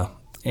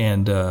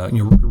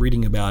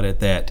reading about it,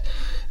 that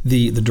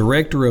the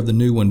director of the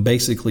new one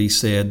basically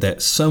said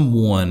that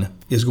someone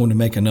is going to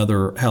make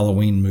another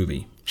Halloween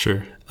movie.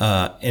 Sure.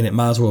 And it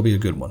might as well be a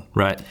good one.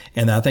 Right.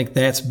 And I think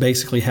that's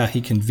basically how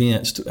he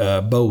convinced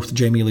both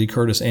Jamie Lee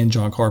Curtis and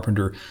John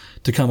Carpenter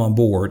to come on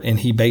board. And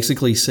he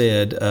basically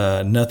said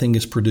nothing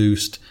is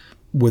produced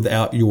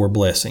without your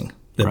blessing.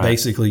 That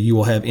basically you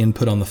will have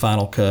input on the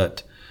final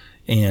cut,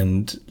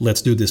 and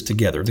let's do this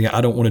together.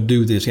 I don't want to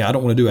do this. I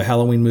don't want to do a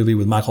Halloween movie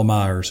with Michael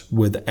Myers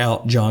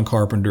without John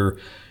Carpenter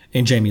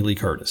and Jamie Lee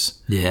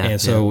Curtis. Yeah.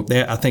 And so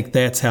I think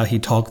that's how he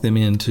talked them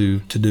into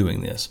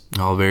doing this.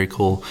 Oh, very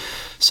cool.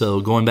 So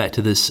going back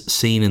to this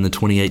scene in the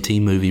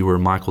 2018 movie where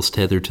Michael's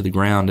tethered to the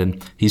ground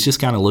and he's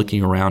just kind of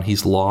looking around.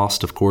 He's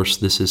lost. Of course,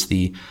 this is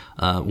the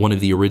one of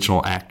the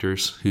original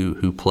actors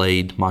who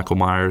played Michael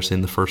Myers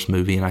in the first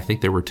movie, and I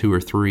think there were 2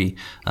 or 3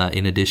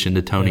 in addition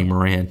to Tony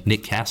Moran.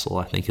 Nick Castle,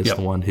 I think, is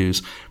the one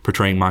who's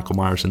portraying Michael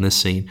Myers in this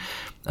scene.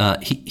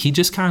 He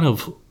just kind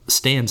of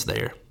stands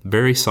there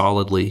very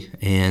solidly,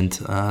 and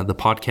the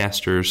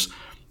podcasters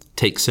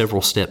take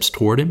several steps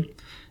toward him,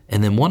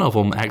 and then one of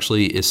them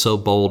actually is so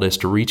bold as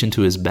to reach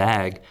into his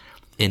bag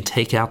and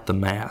take out the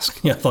mask.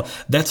 Yeah, I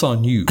thought, that's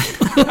on you.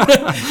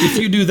 If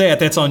you do that,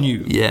 that's on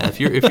you. Yeah,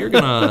 if you're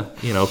gonna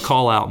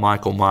call out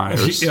Michael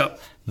Myers,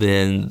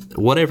 then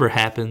whatever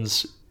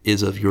happens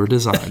is of your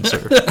design,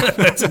 sir.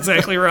 That's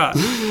exactly right.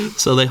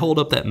 So they hold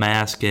up that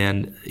mask,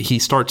 and he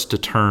starts to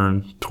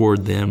turn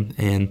toward them,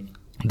 and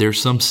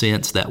there's some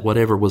sense that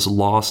whatever was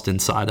lost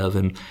inside of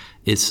him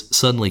is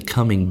suddenly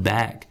coming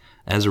back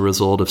as a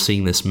result of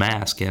seeing this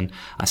mask. And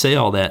I say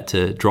all that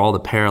to draw the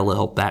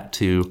parallel back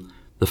to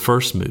the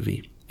first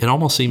movie. It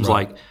almost seems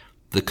like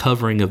the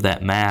covering of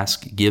that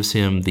mask gives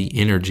him the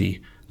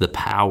energy, the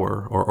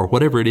power, or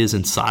whatever it is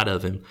inside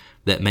of him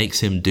that makes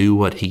him do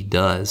what he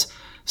does.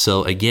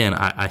 So again,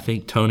 I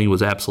think Tony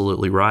was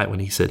absolutely right when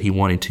he said he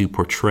wanted to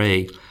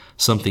portray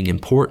something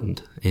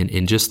important.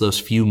 In just those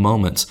few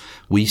moments,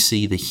 we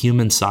see the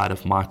human side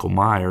of Michael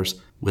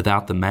Myers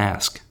without the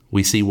mask.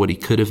 We see what he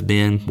could have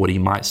been, what he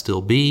might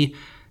still be,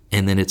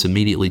 and then it's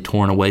immediately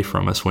torn away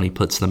from us when he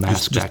puts the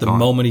mask back on. Just the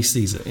moment he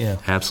sees it, yeah.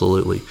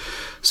 Absolutely.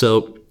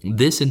 So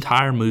this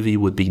entire movie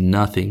would be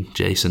nothing,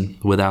 Jason,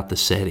 without the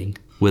setting,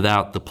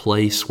 without the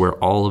place where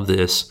all of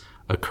this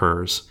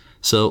occurs.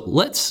 So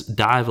let's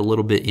dive a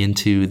little bit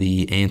into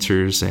the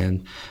answers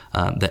and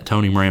that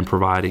Tony Moran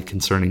provided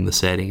concerning the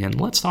setting, and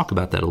let's talk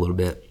about that a little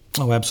bit.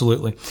 Oh,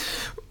 absolutely.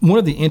 One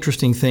of the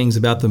interesting things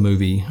about the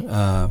movie,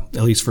 at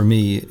least for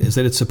me, is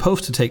that it's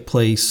supposed to take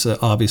place,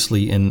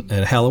 obviously,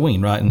 at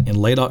Halloween, right, in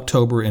late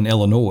October in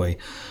Illinois.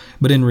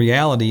 But in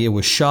reality, it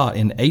was shot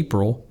in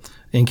April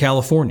in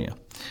California.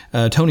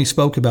 Tony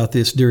spoke about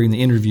this during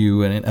the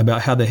interview and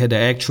about how they had to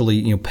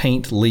actually,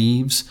 paint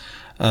leaves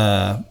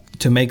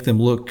to make them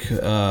look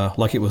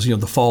like it was,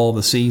 the fall of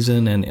the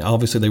season. And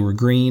obviously they were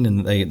green,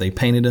 and they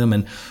painted them.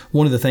 And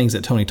one of the things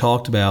that Tony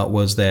talked about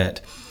was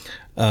that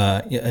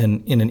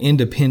in an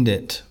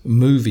independent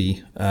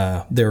movie,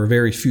 there are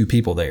very few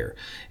people there.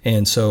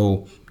 And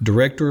so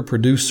director,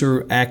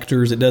 producer,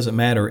 actors, it doesn't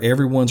matter.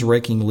 Everyone's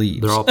raking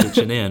leaves. They're all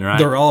pitching in, right?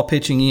 They're all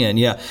pitching in,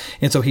 yeah.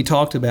 And so he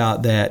talked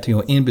about that,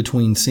 in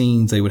between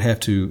scenes, they would have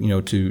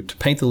to, to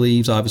paint the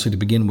leaves, obviously, to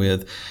begin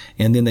with.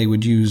 And then they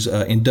would use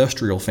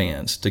industrial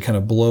fans to kind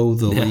of blow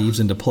the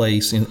leaves into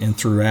place and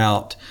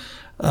throughout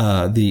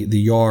the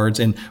yards.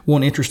 And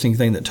one interesting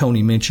thing that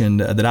Tony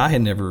mentioned that I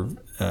had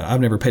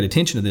I've never paid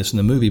attention to this in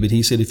the movie, but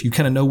he said if you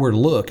kind of know where to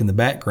look in the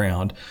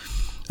background,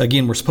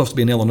 again, we're supposed to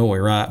be in Illinois,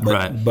 right?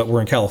 But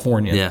we're in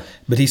California. Yeah.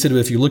 But he said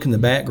if you look in the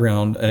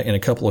background in a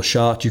couple of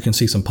shots, you can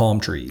see some palm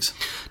trees.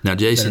 Now,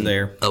 Jason,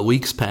 there. A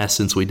week's passed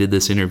since we did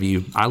this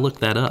interview. I looked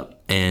that up.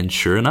 And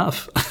sure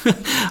enough,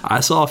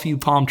 I saw a few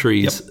palm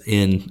trees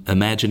in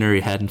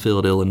imaginary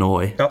Haddonfield,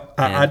 Illinois. Oh,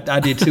 I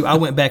did too. I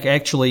went back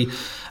actually,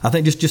 I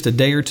think just a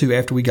day or two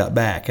after we got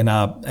back, and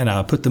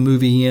I put the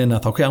movie in. I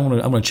thought, okay, I'm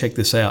gonna check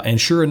this out. And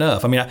sure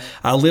enough, I mean,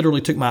 I literally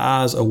took my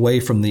eyes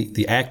away from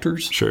the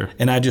actors, sure,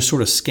 and I just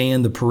sort of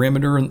scanned the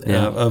perimeter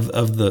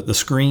of the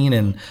screen,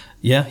 and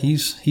yeah,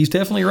 he's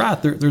definitely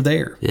right. They're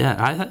there.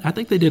 Yeah, I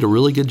think they did a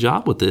really good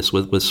job with this,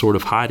 with sort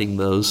of hiding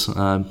those.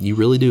 You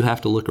really do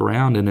have to look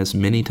around, and as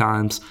many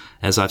times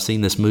as I've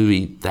seen this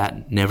movie,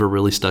 that never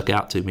really stuck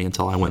out to me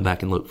until I went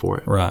back and looked for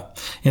it. Right.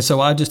 And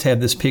so I just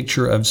have this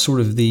picture of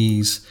sort of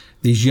these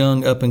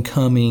young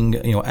up-and-coming,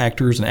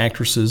 actors and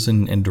actresses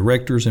and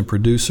directors and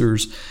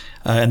producers,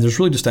 and there's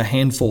really just a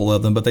handful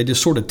of them, but they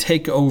just sort of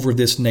take over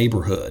this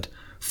neighborhood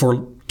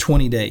for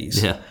 20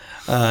 days. Yeah.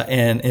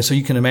 And so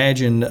you can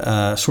imagine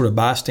sort of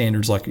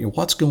bystanders like,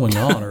 what's going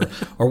on,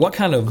 or what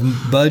kind of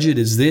budget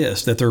is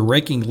this that they're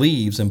raking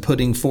leaves and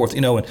putting forth,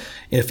 and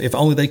if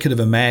only they could have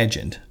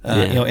imagined,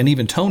 and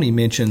even Tony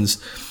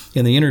mentions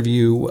in the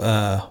interview,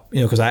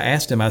 because I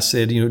asked him, I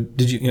said,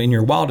 did you, in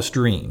your wildest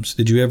dreams,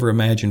 did you ever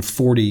imagine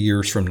 40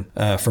 years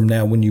from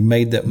now when you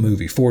made that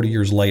movie, 40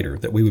 years later,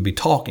 that we would be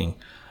talking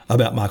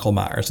about Michael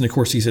Myers? And of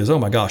course he says, oh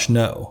my gosh,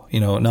 no,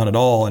 not at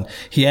all. And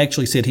he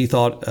actually said he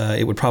thought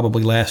it would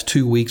probably last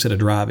 2 weeks at a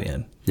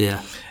drive-in.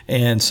 Yeah.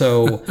 And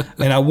so,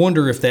 and I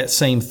wonder if that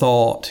same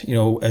thought,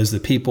 as the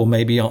people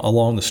maybe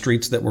along the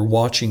streets that were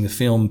watching the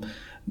film,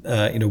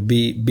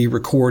 be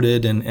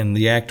recorded, and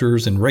the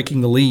actors and raking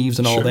the leaves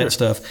and all that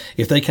stuff,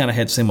 if they kind of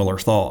had similar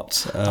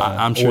thoughts.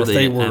 I'm sure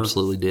they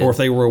absolutely did. Or if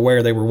they were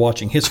aware they were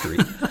watching history,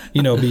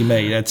 be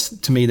made.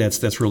 To me,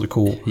 that's really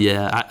cool.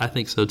 Yeah, I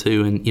think so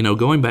too. And,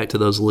 going back to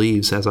those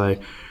leaves, as I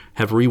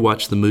have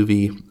rewatched the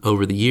movie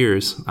over the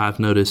years, I've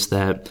noticed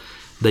that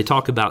they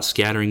talk about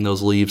scattering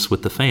those leaves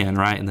with the fan,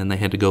 right? And then they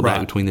had to go back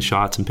between the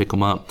shots and pick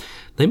them up.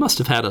 They must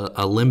have had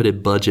a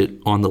limited budget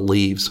on the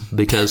leaves,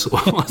 because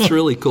what's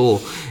really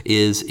cool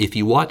is if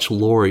you watch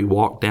Laurie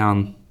walk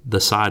down the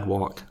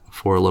sidewalk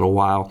for a little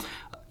while,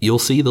 you'll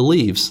see the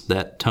leaves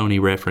that Tony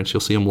referenced.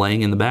 You'll see them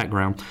laying in the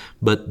background.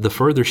 But the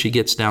further she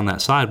gets down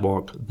that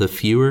sidewalk, the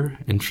fewer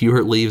and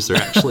fewer leaves there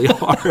actually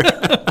are,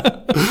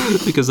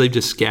 because they've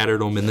just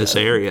scattered them in this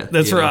area.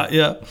 That's right,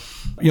 yeah.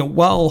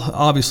 While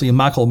obviously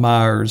Michael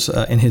Myers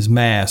and his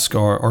mask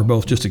are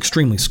both just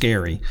extremely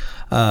scary,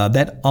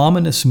 that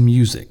ominous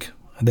music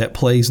that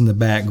plays in the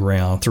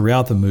background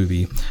throughout the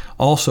movie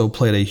also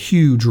played a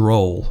huge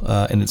role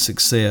in its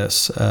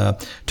success.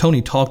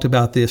 Tony talked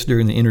about this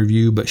during the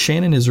interview, but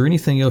Shannon, is there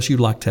anything else you'd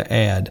like to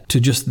add to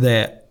just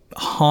those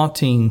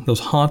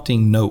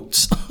haunting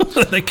notes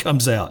that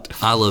comes out?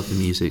 I love the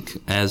music.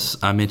 As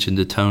I mentioned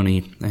to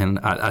Tony, and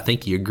I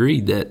think he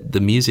agreed, that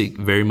the music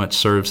very much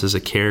serves as a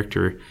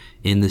character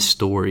in this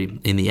story.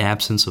 In the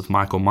absence of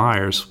Michael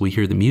Myers, we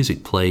hear the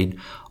music played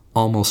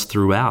almost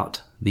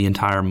throughout the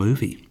entire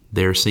movie.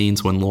 There are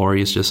scenes when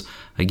Laurie is just,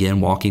 again,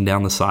 walking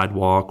down the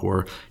sidewalk,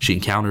 or she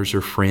encounters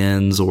her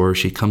friends, or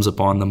she comes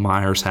upon the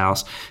Myers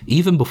house.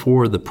 Even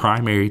before the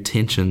primary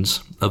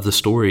tensions of the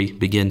story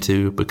begin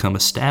to become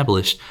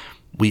established,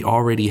 we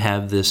already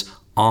have this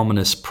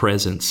ominous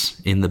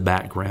presence in the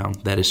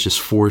background that is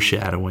just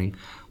foreshadowing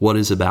what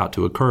is about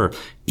to occur,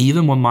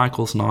 even when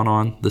Michael's not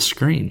on the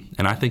screen.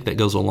 And I think that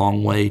goes a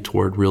long way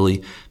toward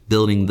really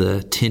building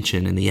the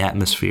tension and the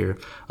atmosphere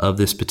of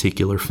this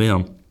particular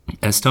film.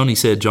 As Tony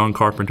said, John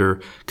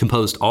Carpenter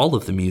composed all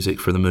of the music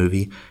for the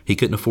movie. He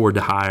couldn't afford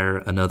to hire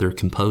another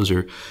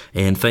composer,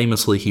 and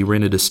famously he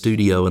rented a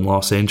studio in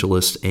Los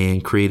Angeles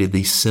and created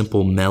these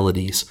simple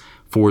melodies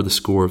for the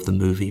score of the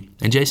movie.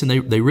 And Jason,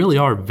 they really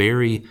are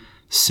very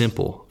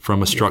simple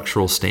from a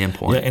structural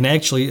standpoint. Yeah, and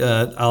actually,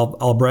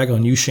 I'll brag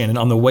on you, Shannon.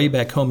 On the way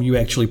back home, you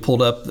actually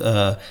pulled up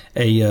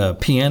a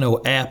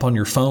piano app on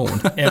your phone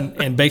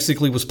and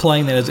basically was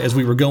playing that as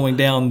we were going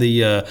down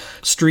the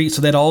street.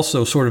 So that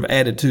also sort of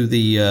added to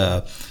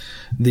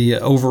the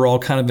overall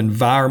kind of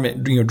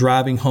environment,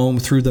 driving home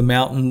through the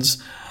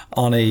mountains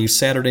on a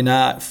Saturday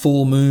night,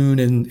 full moon,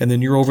 and then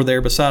you're over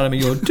there beside me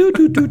going, doo,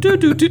 doo, doo, doo,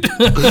 doo, doo.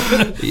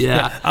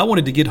 Yeah. I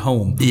wanted to get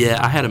home.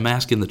 Yeah, I had a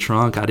mask in the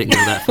trunk. I didn't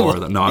go that far.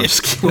 Though. No, I'm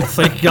just kidding. Well,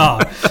 thank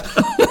God.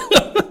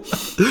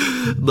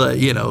 But,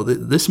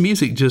 this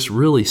music just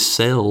really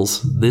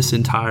sells this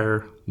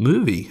entire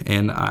movie.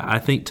 And I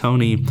think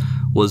Tony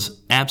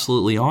was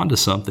absolutely onto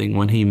something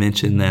when he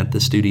mentioned that the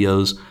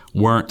studios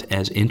weren't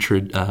as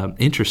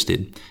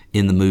interested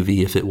in the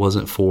movie if it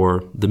wasn't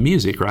for the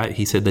music, right?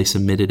 He said they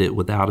submitted it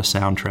without a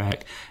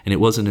soundtrack. And it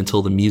wasn't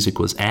until the music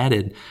was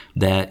added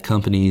that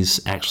companies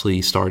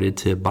actually started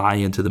to buy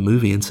into the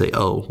movie and say,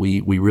 oh,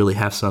 we really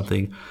have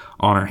something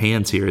on our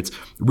hands here. It's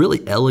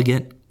really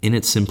elegant in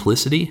its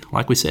simplicity.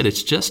 Like we said,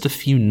 it's just a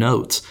few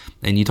notes.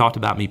 And you talked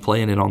about me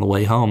playing it on the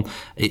way home.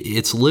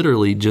 It's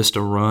literally just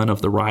a run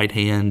of the right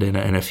hand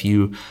and a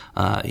few,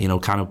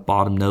 kind of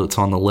bottom notes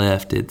on the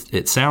left.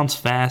 It sounds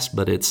fast,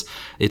 but it's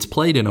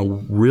played in a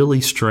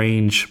really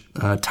strange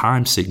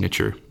time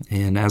signature.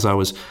 And as I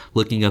was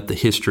looking up the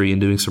history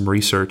and doing some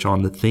research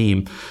on the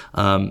theme,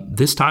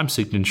 this time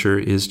signature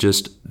is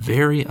just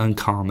very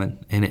uncommon.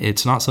 And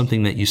it's not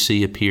something that you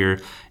see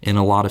appear in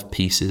a lot of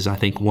pieces. I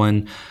think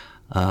one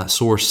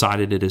source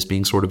cited it as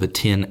being sort of a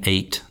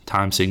 10-8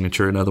 time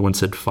signature. Another one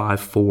said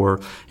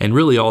 5-4. And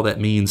really all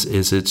that means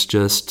is it's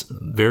just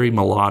very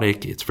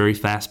melodic. It's very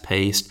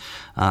fast-paced,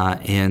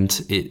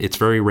 and it's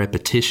very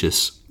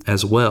repetitious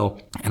as well.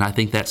 And I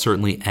think that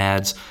certainly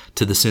adds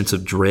to the sense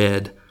of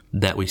dread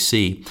that we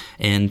see.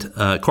 And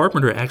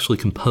Carpenter actually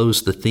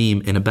composed the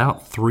theme in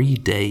about 3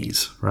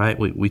 days, right?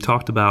 We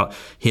talked about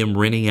him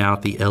renting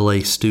out the LA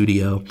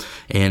studio,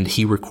 and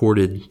he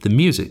recorded the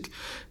music.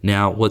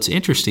 Now, what's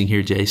interesting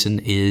here, Jason,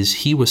 is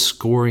he was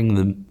scoring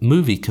the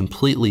movie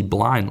completely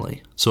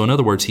blindly. So in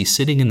other words, he's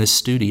sitting in this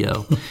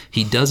studio,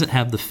 he doesn't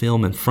have the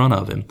film in front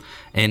of him,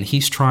 and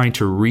he's trying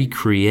to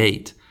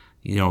recreate,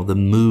 the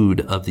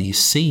mood of these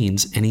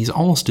scenes, and he's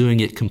almost doing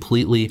it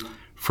completely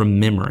from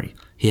memory.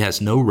 He has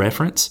no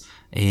reference,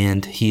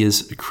 and he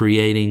is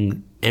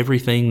creating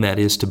everything that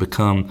is to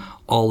become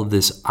all of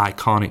this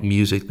iconic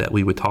music that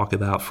we would talk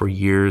about for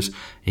years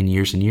and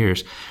years and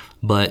years.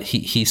 But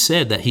he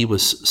said that he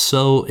was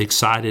so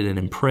excited and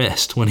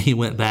impressed when he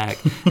went back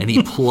and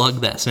he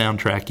plugged that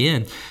soundtrack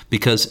in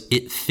because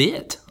it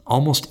fit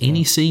almost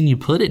any scene you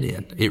put it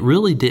in. It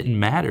really didn't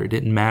matter. It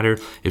didn't matter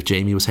if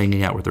Jamie was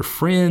hanging out with her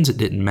friends. It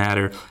didn't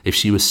matter if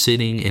she was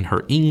sitting in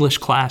her English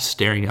class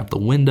staring out the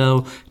window.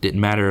 It didn't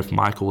matter if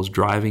Michael was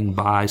driving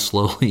by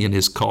slowly in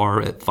his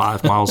car at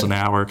 5 miles an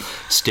hour,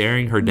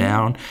 staring her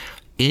down.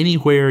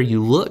 Anywhere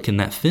you look in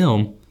that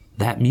film,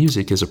 that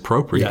music is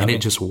appropriate, and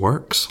it just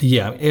works.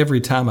 Yeah,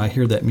 every time I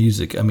hear that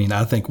music,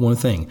 I think one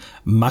thing,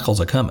 Michael's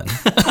a-coming.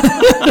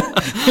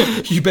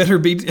 You better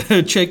be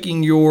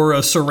checking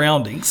your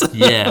surroundings.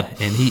 Yeah,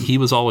 and he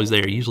was always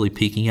there, usually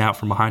peeking out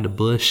from behind a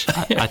bush.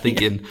 I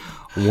think in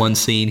one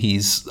scene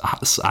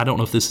I don't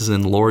know if this is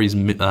in Laurie's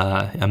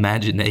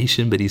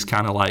imagination, but he's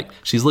kind of like,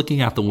 she's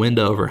looking out the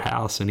window of her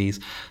house and he's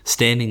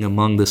standing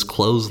among this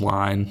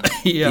clothesline,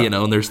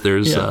 and there's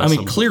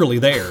clearly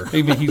there.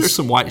 There's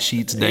some white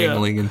sheets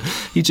dangling and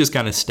he's just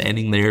kind of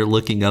standing there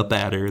looking up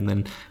at her, and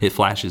then it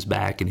flashes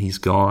back and he's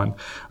gone.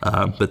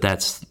 But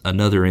that's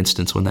another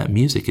instance when that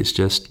music is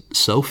just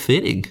so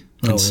fitting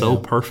and so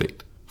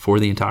perfect for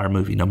the entire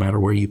movie, no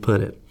matter where you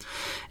put it.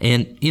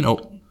 And,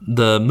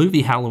 the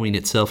movie Halloween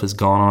itself has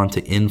gone on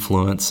to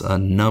influence a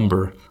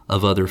number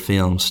of other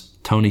films.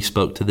 Tony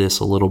spoke to this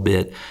a little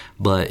bit,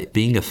 but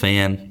being a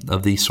fan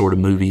of these sort of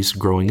movies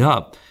growing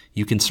up,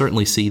 you can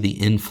certainly see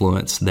the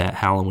influence that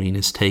Halloween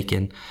has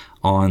taken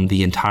on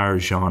the entire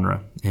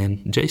genre.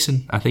 And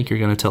Jason, I think you're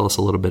going to tell us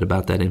a little bit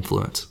about that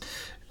influence.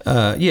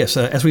 Yes,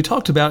 as we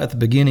talked about at the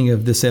beginning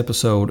of this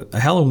episode,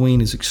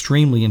 Halloween is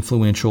extremely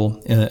influential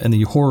in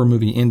the horror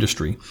movie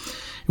industry.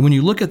 When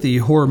you look at the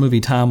horror movie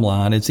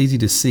timeline, it's easy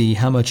to see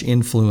how much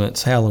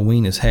influence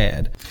Halloween has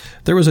had.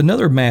 There was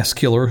another mass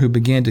killer who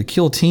began to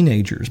kill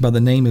teenagers by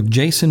the name of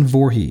Jason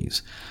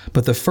Voorhees,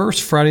 but the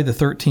first Friday the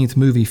 13th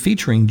movie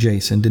featuring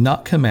Jason did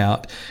not come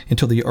out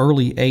until the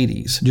early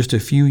 80s, just a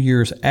few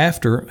years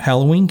after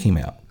Halloween came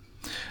out.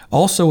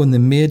 Also in the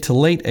mid to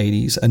late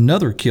 80s,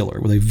 another killer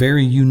with a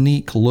very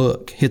unique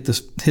look hit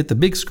the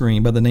big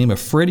screen by the name of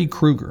Freddy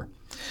Krueger.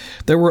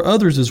 There were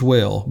others as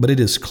well, but it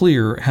is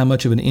clear how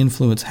much of an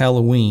influence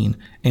Halloween,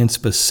 and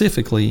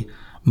specifically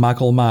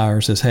Michael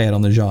Myers, has had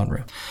on the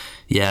genre.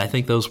 Yeah, I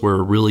think those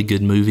were really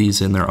good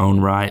movies in their own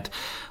right.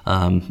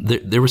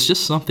 There was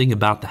just something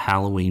about the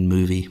Halloween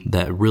movie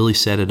that really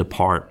set it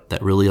apart,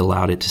 that really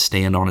allowed it to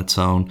stand on its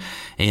own.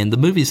 And the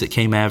movies that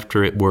came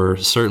after it were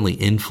certainly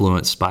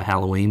influenced by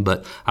Halloween,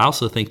 but I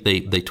also think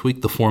they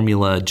tweaked the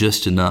formula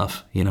just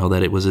enough,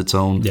 that it was its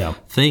own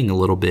thing a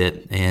little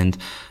bit. And,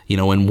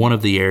 in one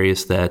of the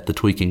areas that the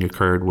tweaking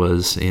occurred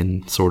was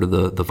in sort of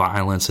the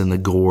violence and the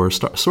gore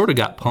sort of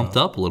got pumped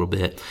up a little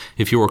bit.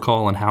 If you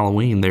recall in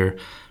Halloween, there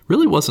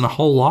really wasn't a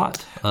whole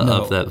lot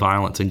of that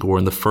violence and gore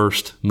in the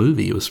first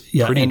movie. It was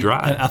pretty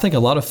dry. And I think a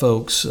lot of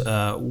folks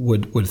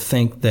would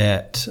think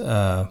that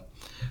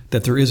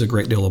that there is a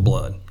great deal of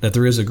blood, that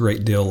there is a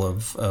great deal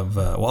of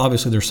well,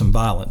 obviously there's some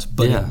violence,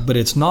 but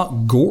it's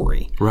not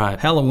gory. Right.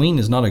 Halloween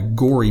is not a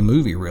gory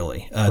movie,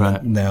 really.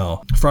 Right.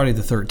 Now, Friday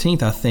the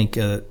 13th, I think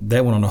that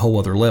went on a whole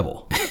other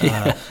level.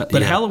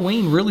 But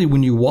Halloween, really,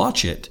 when you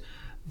watch it,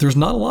 there's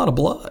not a lot of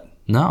blood.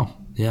 No.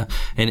 Yeah,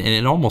 and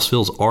it almost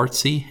feels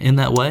artsy in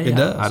that way. It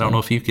does. I don't know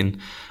if you can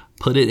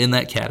put it in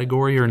that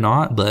category or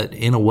not, but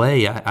in a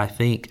way, I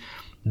think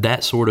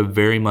that sort of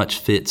very much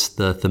fits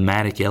the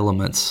thematic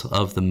elements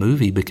of the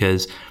movie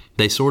because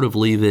they sort of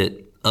leave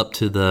it up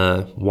to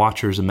the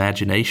watcher's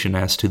imagination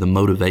as to the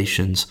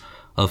motivations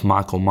of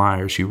Michael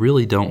Myers. You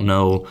really don't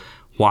know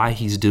why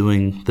he's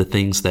doing the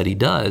things that he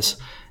does,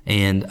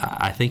 and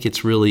I think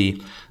it's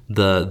really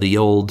the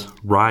old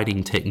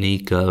writing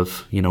technique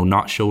of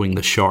not showing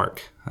the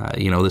shark.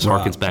 This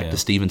harkens back to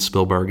Steven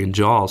Spielberg and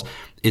Jaws.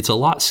 It's a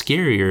lot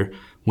scarier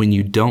when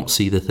you don't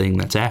see the thing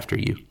that's after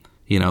you.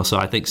 So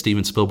I think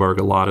Steven Spielberg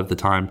a lot of the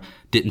time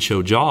didn't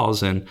show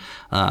Jaws, and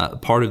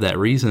part of that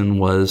reason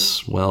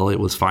was, well, it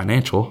was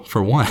financial,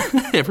 for one.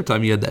 Every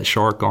time you had that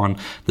shark on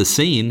the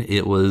scene,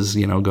 it was,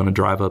 going to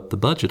drive up the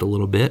budget a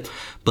little bit.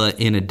 But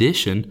in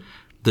addition,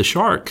 the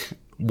shark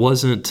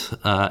wasn't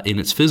in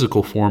its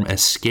physical form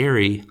as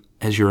scary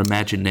as your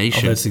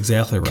imagination that's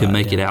exactly right. can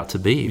make it out to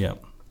be. Yeah.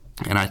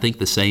 And I think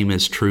the same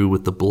is true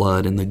with the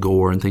blood and the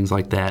gore and things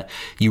like that.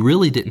 You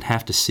really didn't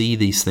have to see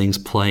these things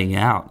playing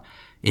out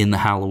in the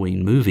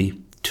Halloween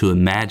movie to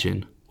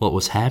imagine what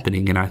was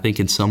happening. And I think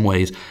in some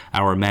ways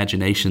our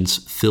imaginations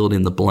filled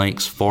in the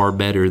blanks far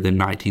better than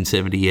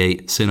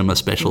 1978 cinema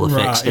special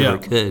effects ever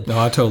could. No,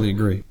 I totally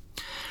agree.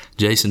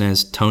 Jason,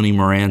 as Tony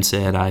Moran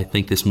said, I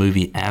think this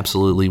movie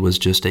absolutely was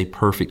just a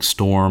perfect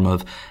storm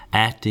of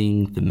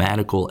acting,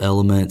 thematical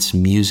elements,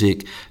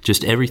 music,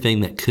 just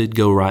everything that could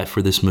go right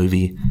for this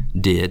movie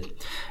did.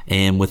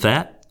 And with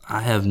that,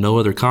 I have no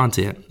other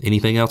content.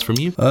 Anything else from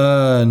you?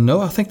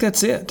 No, I think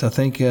that's it. I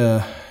think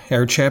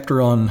our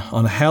chapter on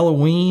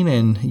Halloween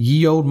and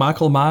ye old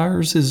Michael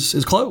Myers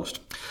is closed.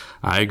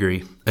 I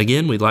agree.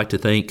 Again, we'd like to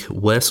thank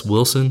Wes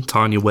Wilson,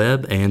 Tanya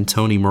Webb, and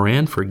Tony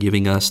Moran for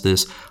giving us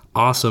this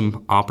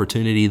awesome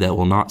opportunity that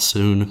will not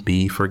soon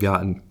be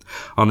forgotten.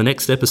 On the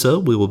next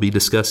episode, we will be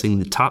discussing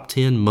the top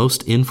 10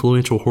 most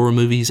influential horror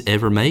movies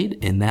ever made,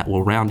 and that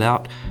will round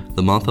out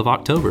the month of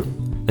October.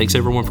 Thanks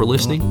everyone for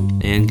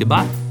listening, and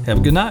goodbye. Have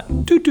a good night.